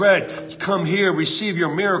spread. Come here, receive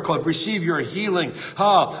your miracle, receive your healing.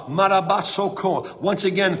 Once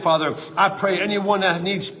again, Father, I pray anyone that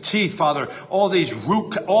needs teeth, Father, all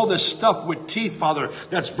this stuff with teeth, Father,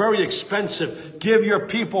 that's very expensive. Give your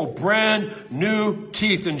people brand new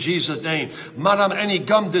teeth in Jesus' name. Any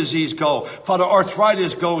gum disease go. Father,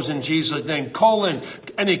 arthritis goes in Jesus' name.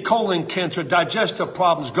 Any colon cancer, digestive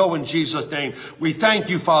problems go in Jesus' name. We thank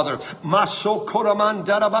you, Father.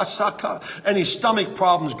 Any stomach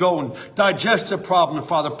problems go, and digestive problems,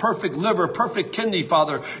 Father. Perfect liver, perfect kidney,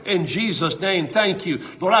 Father, in Jesus' name. Thank you.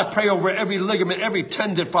 Lord, I pray over every ligament, every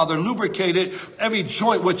tendon, Father. Lubricate it, every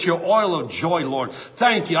joint with your oil of joy, Lord.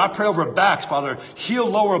 Thank you. I pray over backs, Father. Heal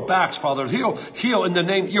lower backs, Father. Heal in the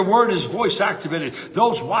name. Your word is voice activated.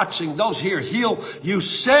 Those watching, those here, heal. You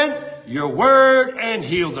sent your word and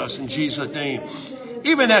healed us in Jesus' name.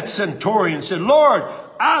 Even that centurion said, Lord,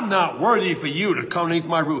 I'm not worthy for you to come beneath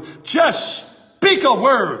my roof. Just speak a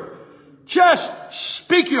word. Just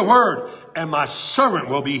speak your word, and my servant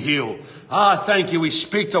will be healed. Thank you. We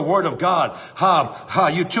speak the word of God.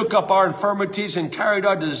 You took up our infirmities and carried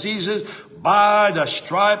our diseases. By the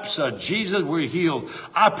stripes of Jesus, we're healed.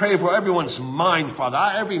 I pray for everyone's mind, Father.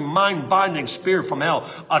 Every mind-binding spirit from hell,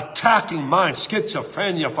 attacking mind,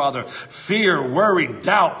 schizophrenia, Father, fear, worry,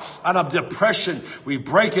 doubt, out of depression. We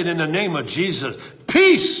break it in the name of Jesus.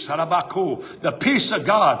 Peace, the peace of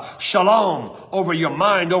God, shalom, over your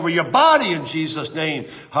mind, over your body in Jesus' name.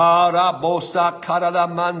 Thank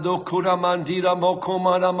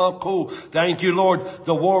you, Lord.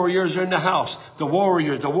 The warriors are in the house. The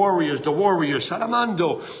warriors.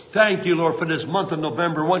 Thank you, Lord, for this month of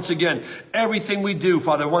November. Once again, everything we do,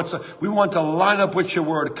 Father, we want to line up with your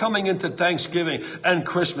word, coming into Thanksgiving and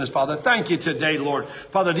Christmas, Father. Thank you today, Lord.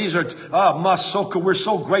 Father, these are, Masoka, we're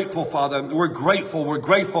so grateful, Father. We're grateful.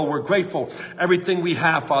 Everything we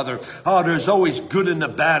have, Father. There's always good and the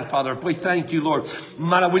bad, Father. We thank you, Lord.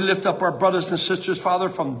 We lift up our brothers and sisters, Father,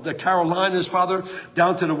 from the Carolinas, Father,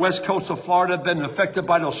 down to the west coast of Florida, been affected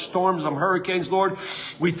by those storms and hurricanes, Lord.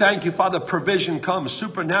 We thank you, Father. Provision comes,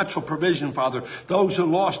 supernatural provision, Father. Those who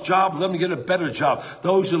lost jobs, let them get a better job.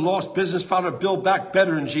 Those who lost business, Father, build back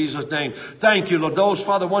better in Jesus' name. Thank you, Lord. Those,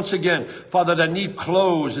 Father, once again, Father, that need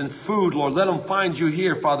clothes and food, Lord, let them find you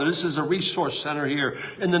here, Father. This is a resource center here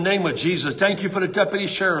in the name of Jesus. Thank you for the deputy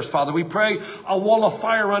sheriffs, Father. We pray a wall of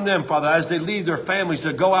fire on them, Father, as they leave their families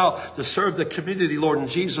to go out to serve the community, Lord, in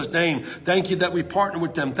Jesus' name. Thank you that we partner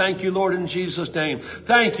with them. Thank you, Lord, in Jesus' name.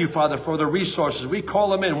 Thank you, Father, for the resources. We call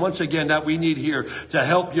them in once again that we need here to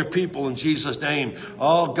help your people in Jesus' name.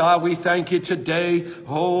 Oh, God, we thank you today.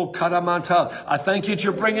 Oh, Karamanta. I thank you that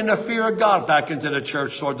you're bringing the fear of God back into the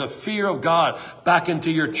church, Lord. The fear of God back into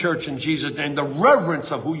your church in Jesus' name. The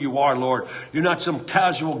reverence of who you are, Lord. You're not not some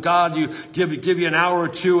casual God you give you an hour or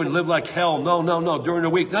two and live like hell. No. During the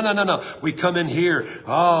week. No. We come in here.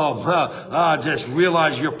 Just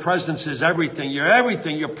realize your presence is everything. You're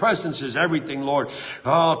everything. Your presence is everything, Lord.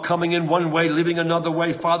 Coming in one way, leaving another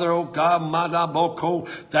way. Father, oh God, Madaboko.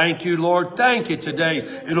 Thank you, Lord. Thank you today.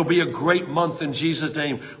 It'll be a great month in Jesus'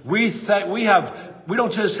 name. We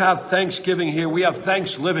don't just have Thanksgiving here. We have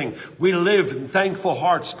thanks living. We live in thankful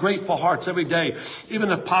hearts, grateful hearts every day.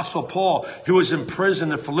 Even Apostle Paul, who was in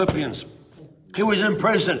prison in Philippians, he was in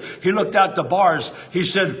prison. He looked out the bars. He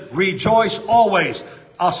said, rejoice always.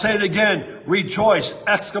 I'll say it again. Rejoice!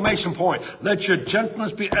 Exclamation point. Let your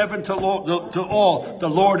gentleness be evident to all. The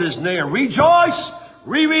Lord is near. Rejoice!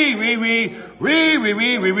 Rejoice,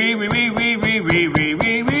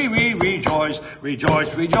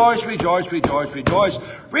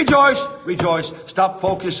 rejoice. Stop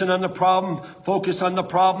focusing on the problem. Focus on the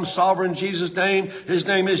problem solver in Jesus' name. His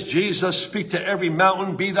name is Jesus. Speak to every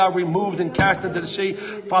mountain. Be thou removed and cast into the sea.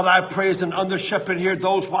 Father, I pray as an under shepherd here,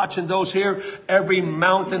 those watching, those here, every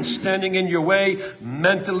mountain standing in your way,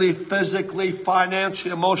 mentally, physically,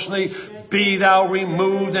 financially, emotionally, be thou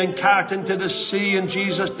removed and cast into the sea in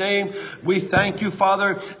Jesus' name. We thank you,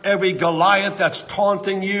 Father. Every Goliath that's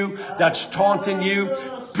taunting you,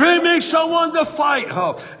 bring me someone to fight.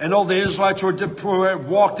 And all the Israelites were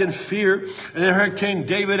walked in fear. And then here came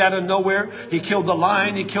David out of nowhere. He killed the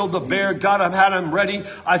lion. He killed the bear. God, I've had him ready.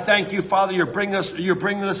 I thank you, Father. You're bringing us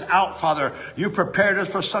out, Father. You prepared us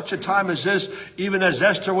for such a time as this. Even as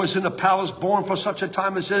Esther was in the palace, born for such a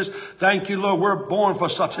time as this. Thank you, Lord. We're born for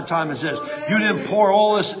such a time as this. You didn't pour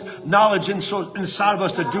all this knowledge inside of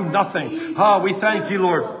us to do nothing. We thank you,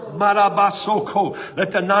 Lord. Marabasoko.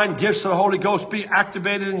 Let the 9 gifts of the Holy Ghost be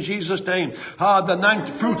activated in Jesus' name. The 9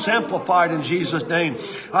 fruits amplified in Jesus' name.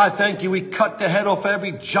 I thank you. We cut the head off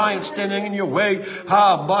every giant standing in your way.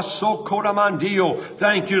 Thank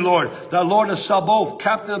you, Lord. The Lord of Sabaoth,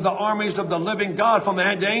 captain of the armies of the living God from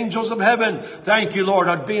the angels of heaven. Thank you, Lord.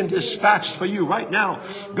 I'm being dispatched for you right now.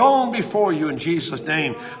 Going before you in Jesus'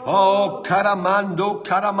 name. Oh,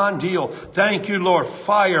 Karamandio. Thank you, Lord.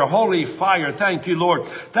 Fire, holy fire. Thank you, Lord.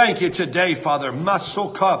 Thank you today, Father.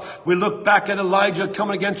 Masoka. We look back at Elijah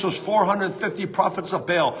coming against those 450 prophets of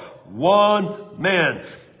Baal. One man.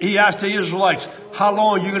 He asked the Israelites, how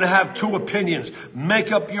long are you going to have 2 opinions?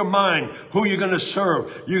 Make up your mind who you're going to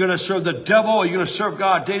serve. You're going to serve the devil or you're going to serve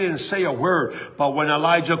God. They didn't say a word. But when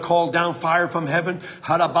Elijah called down fire from heaven,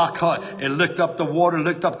 it licked up the water,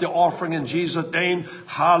 licked up the offering in Jesus' name.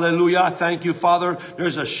 Hallelujah. Thank you, Father.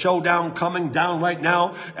 There's a showdown coming down right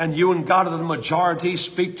now. And you and God are the majority.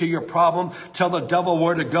 Speak to your problem. Tell the devil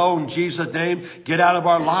where to go in Jesus' name. Get out of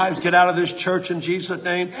our lives. Get out of this church in Jesus'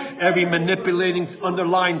 name. Every manipulating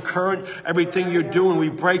underlying current, everything you're doing, we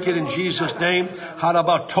break it in Jesus' name. How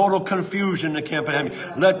about total confusion in the camp of heaven?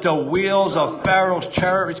 Let the wheels of Pharaoh's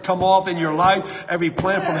chariots come off in your life. Every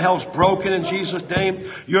plan from hell's broken in Jesus' name.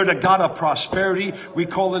 You're the God of prosperity. We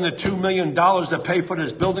call in the $2 million to pay for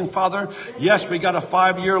this building, Father. Yes, we got a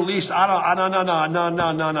 5-year lease. No.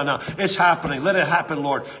 It's happening. Let it happen,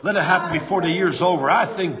 Lord. Let it happen before the year's over. I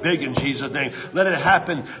think big in Jesus' name. Let it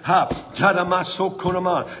happen.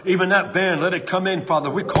 Even that van, let it come in, Father.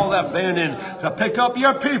 We call that van in to pick up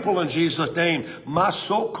your people in Jesus' name.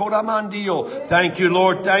 Thank you,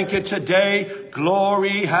 Lord. Thank you today.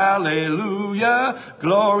 Glory, hallelujah.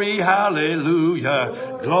 Glory,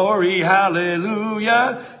 hallelujah. Glory,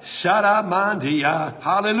 hallelujah. Shadamandia.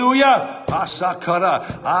 Hallelujah.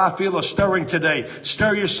 Asakara. I feel a stirring today.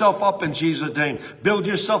 Stir yourself up in Jesus' name. Build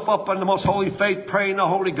yourself up in the most holy faith. Pray in the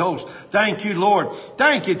Holy Ghost. Thank you, Lord.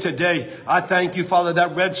 Thank you today. I thank you, Father,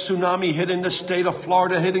 that red tsunami hitting the state of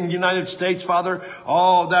Florida, hitting the United States, Father.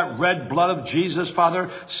 Oh, that red blood of Jesus, Father,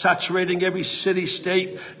 saturating every city,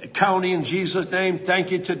 state, county in Jesus' name.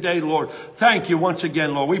 Thank you today, Lord. Thank you once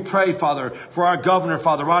again, Lord. We pray, Father, for our governor,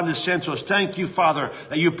 Father, Ron DeSantis. Thank you, Father,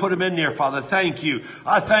 that you put him in there, Father. Thank you.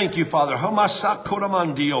 I thank you, Father.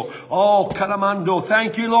 Oh, Karamando.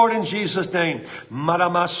 Thank you, Lord, in Jesus' name.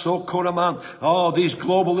 Maramaso Koraman. Oh, these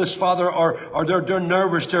globalists, Father, they're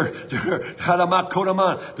nervous. They're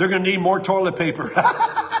going to need more toilet paper.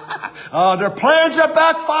 Their plans are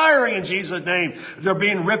backfiring in Jesus' name. They're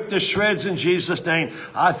being ripped to shreds in Jesus' name.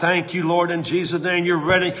 I thank you, Lord, in Jesus' name. You're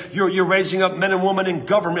ready. You're raising up men and women in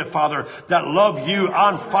government, Father, that love you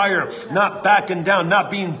on fire, not backing down,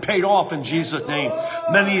 not being paid off in Jesus' name.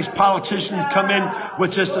 Many of these politicians come in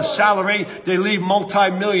with just a salary. They leave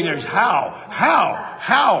multimillionaires. How?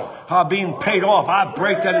 being paid off. I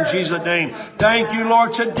break that in Jesus' name. Thank you,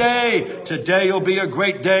 Lord, today. Today will be a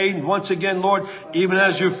great day. And once again, Lord, even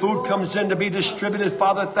as your food comes in to be distributed,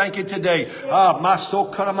 Father, thank you today.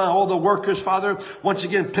 All the workers, Father, once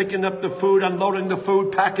again, picking up the food, unloading the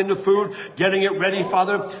food, packing the food, getting it ready,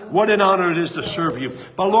 Father. What an honor it is to serve you.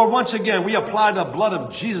 But Lord, once again, we apply the blood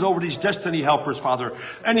of Jesus over these destiny helpers, Father.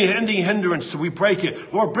 Any hindrance, we break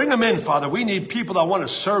it. Lord, bring them in, Father. We need people that want to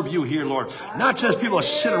serve you here, Lord. Not just people that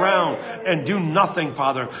sit around and do nothing,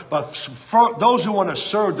 Father, but for those who want to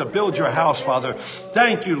serve to build your house, Father.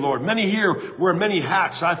 Thank you, Lord. Many here wear many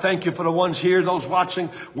hats. I thank you for the ones here, those watching,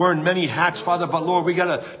 wearing many hats, Father. But Lord, we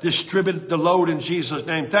got to distribute the load in Jesus'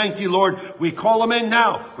 name. Thank you, Lord. We call them in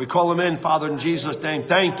now. We call them in, Father, in Jesus' name.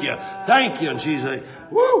 Thank you. Thank you in Jesus' name.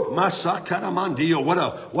 Woo! Masakaramandio.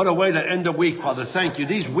 What a way to end the week, Father. Thank you.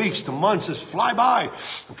 These weeks to months just fly by.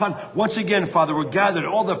 Once again, Father, we're gathered.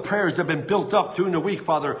 All the prayers that have been built up during the week,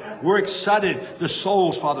 Father. We're excited. The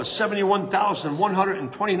souls, Father.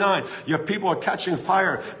 71,129. Your people are catching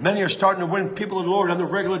fire. Many are starting to win people of the Lord on a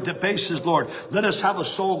regular basis, Lord. Let us have a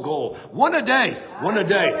soul goal. One a day. One a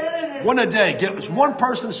day. One a day. Get one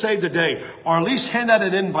person saved a day. Or at least hand out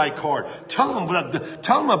an invite card. Tell them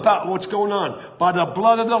about what's going on. By the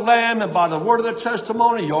blood of the Lamb and by the word of the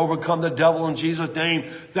testimony, you overcome the devil in Jesus' name.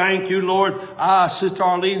 Thank you, Lord. Sister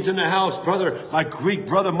Arlene's in the house. My Greek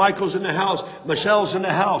brother Michael's in the house. Michelle's in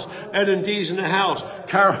the house. Ed and Dee's in the house.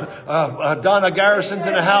 Donna Garrison's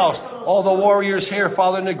in the house. All the warriors here,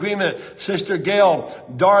 Father, in agreement. Sister Gail,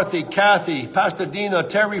 Dorothy, Kathy, Pastor Dina,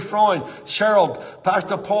 Terry Freund, Cheryl,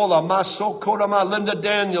 Pastor Paula, Maso Kodama, Linda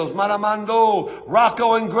Daniels, Maramando,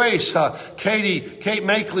 Rocco and Grace, Kate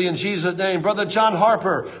Makeley in Jesus' name. Brother John Harper,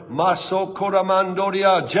 Maso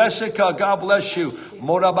Kodamandoria, Jessica, God bless you.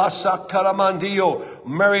 Morabasa Karamandio,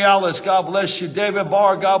 Mary Alice, God bless you. David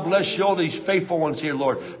Barr, God bless you. All these faithful ones here,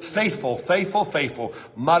 Lord. Faithful.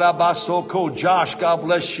 Marabasoko, Josh, God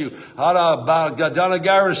bless you. Donna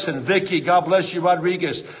Garrison, Vicky, God bless you.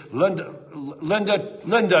 Rodriguez, Linda,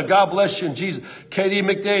 God bless you in Jesus. Katie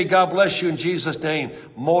McDay, God bless you in Jesus' name.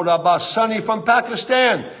 Morabasani from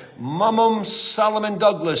Pakistan. Mamam Solomon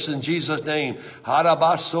Douglas in Jesus' name.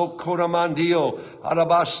 Harabaso Koramandio.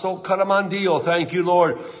 Harabaso Karamandio. Thank you,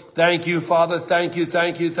 Lord. Thank you, Father. Thank you.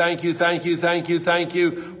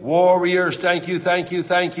 Warriors, thank you. Thank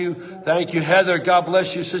you, Heather. God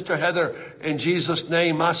bless you, Sister Heather. In Jesus'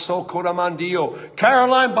 name. Maso Koramandio.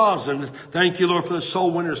 Caroline Boston. Thank you, Lord, for the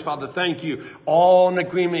soul winners, Father. Thank you. All in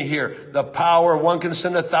agreement here. The power. One can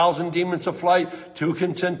send 1,000 demons to flight. Two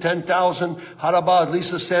can send 10,000. Harabah,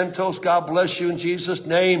 Lisa Santos, God bless you in Jesus'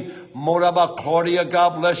 name. Moraba Claudia,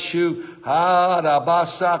 God bless you.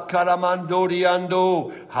 Harabasa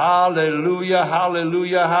Karamandoriando. Hallelujah.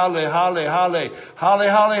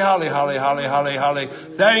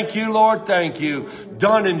 Thank you, Lord. Thank you.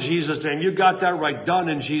 Done in Jesus' name. You got that right. Done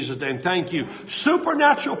in Jesus' name. Thank you.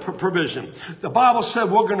 Supernatural provision. The Bible said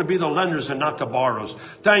we're going to be the lenders and not the borrowers.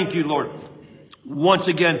 Thank you, Lord. Once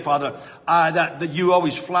again, Father, that you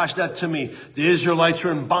always flash that to me. The Israelites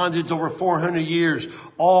are in bondage over 400 years.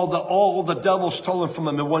 All the devil stolen from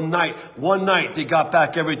them in one night. One night they got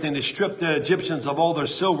back everything. They stripped the Egyptians of all their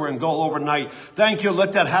silver and gold overnight. Thank you.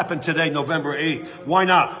 Let that happen today, November 8th. Why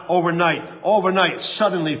not? Overnight,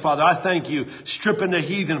 suddenly, Father. I thank you. Stripping the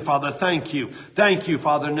heathen, Father. Thank you. Thank you,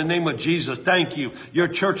 Father, in the name of Jesus. Thank you. Your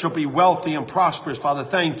church will be wealthy and prosperous, Father.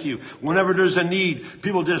 Thank you. Whenever there's a need,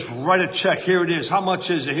 people just write a check. Here it is. How much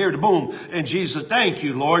is it? Here, boom. In Jesus. Thank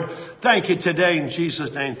you, Lord. Thank you today in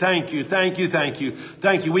Jesus' name. Thank you.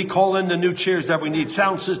 We call in the new chairs that we need,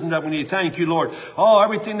 sound system that we need. Thank you, Lord. Oh,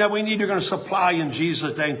 everything that we need, you're going to supply in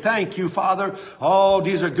Jesus' name. Thank you, Father. Oh,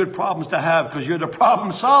 these are good problems to have because you're the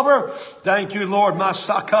problem solver. Thank you, Lord.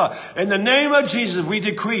 Masaka. In the name of Jesus, we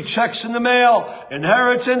decree checks in the mail,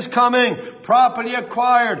 inheritance coming, property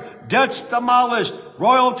acquired, debts demolished,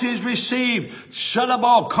 royalties received,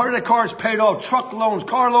 shut-up, credit cards paid off, truck loans,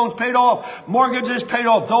 car loans paid off, mortgages paid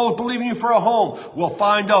off. Those believing you for a home will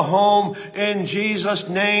find a home in Jesus'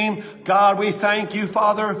 name. God, we thank you,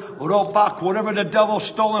 Father. Whatever the devil's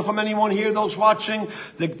stolen from anyone here, those watching,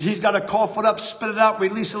 he's got to cough it up, spit it out,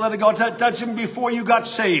 release it, let it go. That's even before you got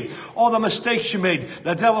saved. All the mistakes you made,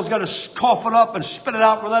 the devil's got to cough it up and spit it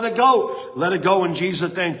out and let it go. Let it go in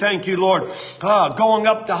Jesus' name. Thank you, Lord. Going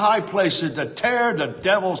up to high places to tear the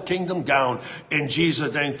devil's kingdom down in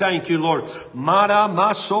Jesus' name. Thank you, Lord. Thank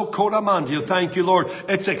you, Lord.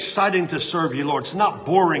 It's exciting to serve you, Lord. It's not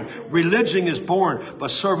boring. Religion is boring, but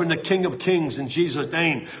serving the King of Kings in Jesus'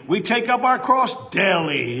 name. We take up our cross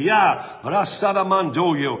daily. The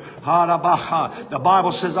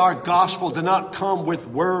Bible says our gospel did not come with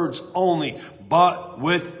words only, but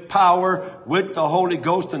with power, with the Holy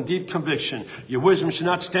Ghost and deep conviction. Your wisdom should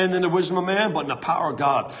not stand in the wisdom of man, but in the power of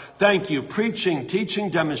God. Thank you. Preaching, teaching,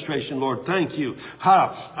 demonstration, Lord. Thank you.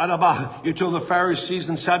 You told the Pharisees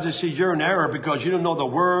and Sadducees you're in error because you don't know the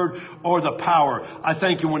word or the power. I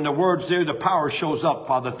thank you. When the word's there, the power shows up,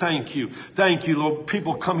 Father. Thank you. Thank you, Lord.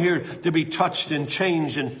 People come here to be touched and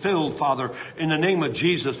changed and filled, Father, in the name of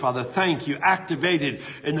Jesus, Father. Thank you. Activated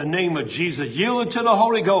in the name of Jesus. Yield it to the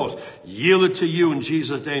Holy Ghost. Yield it to you in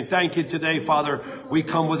Jesus' name. Thank you today, Father. We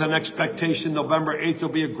come with an expectation. November 8th will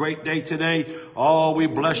be a great day today. Oh, we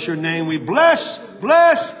bless your name. We bless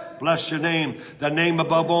your name, the name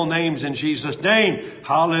above all names in Jesus' name.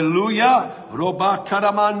 Hallelujah.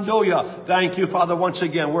 Thank you, Father, once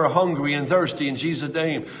again. We're hungry and thirsty in Jesus'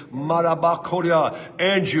 name.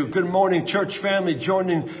 Andrew, good morning, church family,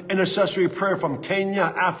 joining intercessory prayer from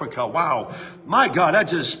Kenya, Africa. Wow. My God, that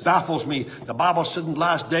just baffles me. The Bible said in the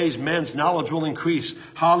last days, man's knowledge will increase.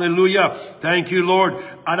 Hallelujah. Thank you, Lord.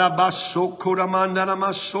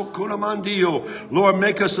 Lord,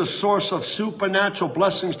 make us a source of supernatural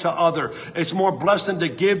blessings to others. It's more blessed to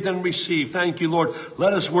give than receive. Thank you, Lord.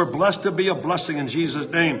 We're blessed to be a blessing in Jesus'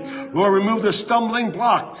 name. Lord, remove the stumbling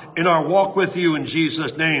block in our walk with you in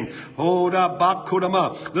Jesus' name. Let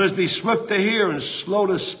us be swift to hear and slow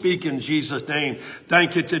to speak in Jesus' name.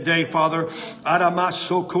 Thank you today, Father. Let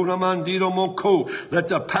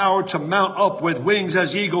the power to mount up with wings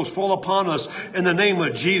as eagles fall upon us in the name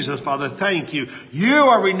of Jesus, Father. Thank you. You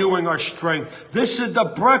are renewing our strength. This is the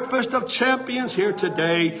breakfast of champions here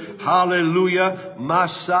today. Hallelujah.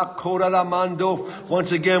 Once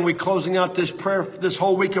again, we're closing out this prayer, this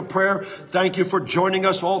whole week of prayer. Thank you for joining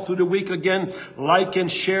us all through the week again. Like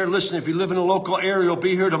and share. Listen, if you live in a local area, you'll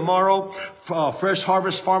be here tomorrow. Fresh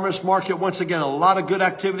Harvest Farmers Market. Once again, a lot of good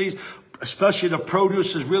activities. Especially the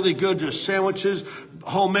produce is really good. There's sandwiches,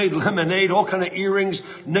 homemade lemonade, all kind of earrings,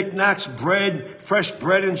 knickknacks, bread, fresh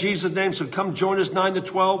bread in Jesus' name. So come join us 9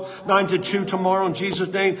 to 2 tomorrow in Jesus'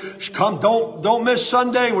 name. Come, don't miss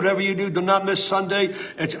Sunday. Whatever you do not miss Sunday.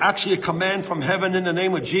 It's actually a command from heaven in the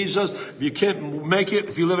name of Jesus. If you can't make it,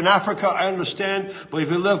 if you live in Africa, I understand. But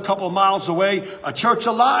if you live a couple of miles away, a church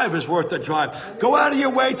alive is worth the drive. Go out of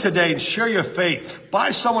your way today and share your faith.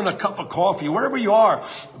 Buy someone a cup of coffee, wherever you are.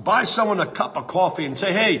 Buy someone a cup of coffee and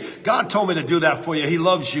say, hey, God told me to do that for you. He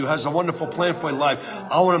loves you, has a wonderful plan for your life.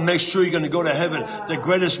 I want to make sure you're going to go to heaven. The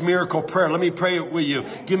greatest miracle prayer. Let me pray it with you.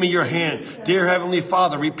 Give me your hand. Dear Heavenly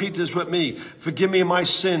Father, repeat this with me. Forgive me my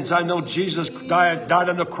sins. I know Jesus died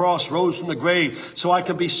on the cross, rose from the grave, so I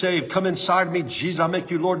could be saved. Come inside of me, Jesus. I make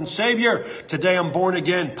you Lord and Savior. Today I'm born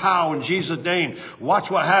again. Pow, in Jesus' name. Watch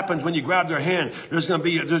what happens when you grab their hand. There's going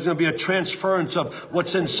to be a transference of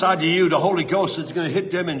what's inside of you. The Holy Ghost is going to hit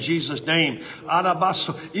them in Jesus' name.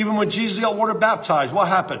 Even when Jesus got water baptized, what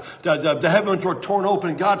happened? The heavens were torn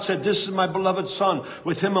open. God said, this is my beloved Son.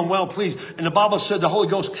 With him I'm well pleased. And the Bible said the Holy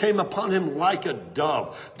Ghost came upon him like a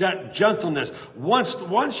dove. That gentleness.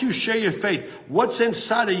 Once you share your faith, what's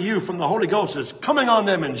inside of you from the Holy Ghost is coming on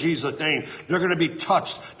them in Jesus' name. They're going to be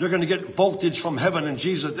touched. They're going to get voltage from heaven in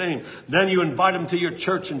Jesus' name. Then you invite them to your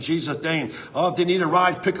church in Jesus' name. Oh, if they need a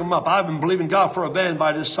ride, pick them up. I've been believing God for a van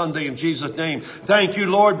by this Sunday in Jesus' name. Thank you,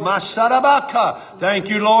 Lord. Masarabaka. Thank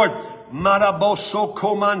you, Lord. Maraboso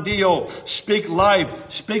comandio. Speak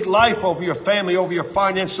life over your family, over your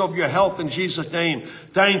finances, over your health in Jesus' name.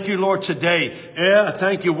 Thank you, Lord, today. Yeah,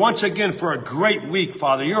 thank you once again for a great week,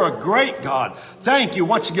 Father. You're a great God. Thank you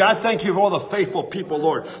once again. I thank you for all the faithful people,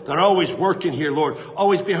 Lord, that are always working here, Lord,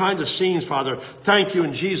 always behind the scenes, Father. Thank you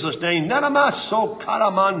in Jesus' name. Nanamaso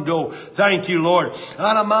karamando. Thank you, Lord.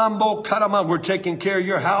 Anamambo karama. We're taking care of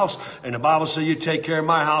your house. And the Bible says you take care of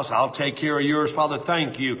my house, I'll take care of yours, Father.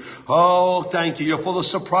 Thank you. Oh, thank you. You're full of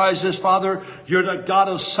surprises, Father. You're the God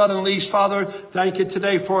of suddenlies, Father. Thank you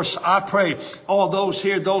today for us. I pray all those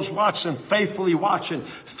here, those watching, faithfully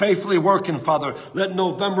working, Father. Let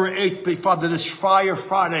November 8th be, Father, this Fire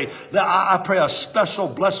Friday. I pray a special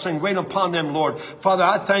blessing rain upon them, Lord. Father,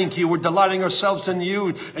 I thank you. We're delighting ourselves in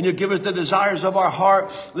you, and you give us the desires of our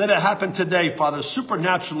heart. Let it happen today, Father,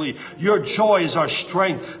 supernaturally. Your joy is our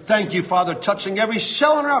strength. Thank you, Father, touching every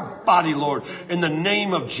cell in our body, Lord, in the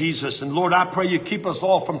name of Jesus. And Lord, I pray you keep us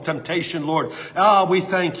all from temptation, Lord. We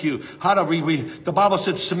thank you. The Bible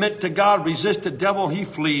said, submit to God, resist the devil, he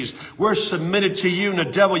flees. We're submitted to you, and the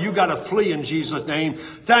devil, you got to flee in Jesus' name.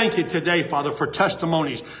 Thank you today, Father, for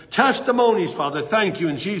testimonies. Testimonies, Father. Thank you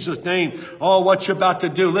in Jesus' name. Oh, what you're about to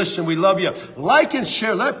do. Listen, we love you. Like and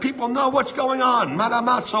share. Let people know what's going on.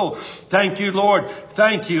 Maramaso. Thank you, Lord.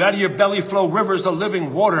 Thank you. Out of your belly flow rivers of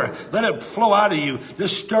living water. Let it flow out of you.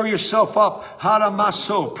 Just stir yourself up.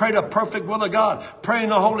 Haramaso. Pray the perfect will of God. Pray in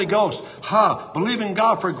the Holy Ghost. Believe in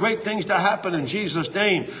God for great things to happen in Jesus'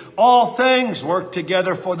 name. All things work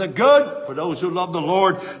together for the good, for those who love the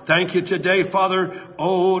Lord. Thank you today, Father.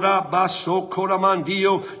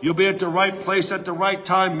 You'll be at the right place at the right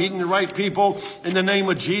time, meeting the right people. In the name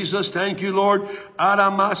of Jesus, thank you, Lord.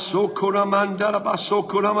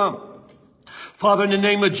 Father, in the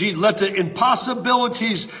name of Jesus, let the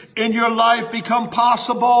impossibilities in your life become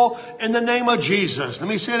possible in the name of Jesus. Let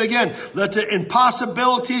me say it again. Let the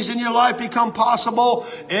impossibilities in your life become possible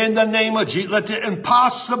in the name of Jesus. Let the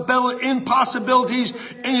impossibilities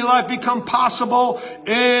in your life become possible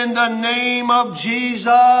in the name of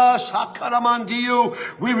Jesus.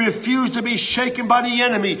 We refuse to be shaken by the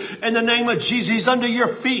enemy. In the name of Jesus, he's under your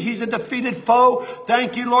feet. He's a defeated foe.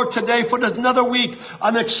 Thank you, Lord, today for another week,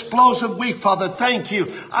 an explosive week, Father. Thank you.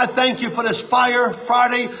 I thank you for this Fire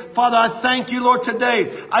Friday. Father, I thank you, Lord, today.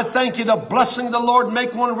 I thank you. The blessing of the Lord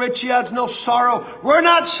make one rich. He adds no sorrow. We're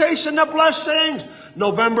not chasing the blessings.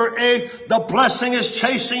 November 8th, the blessing is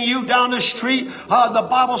chasing you down the street. The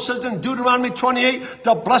Bible says in Deuteronomy 28,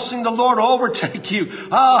 the blessing of the Lord will overtake you.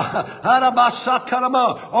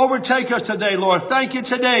 Overtake us today, Lord. Thank you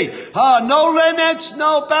today. No limits,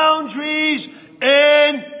 no boundaries.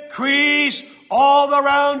 Increase all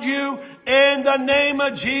around you. In the name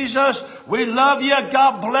of Jesus, we love you.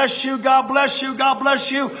 God bless you. God bless you. God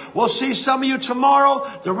bless you. We'll see some of you tomorrow.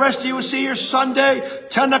 The rest of you will see you Sunday,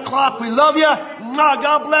 10 o'clock. We love you.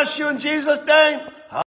 God bless you in Jesus' name.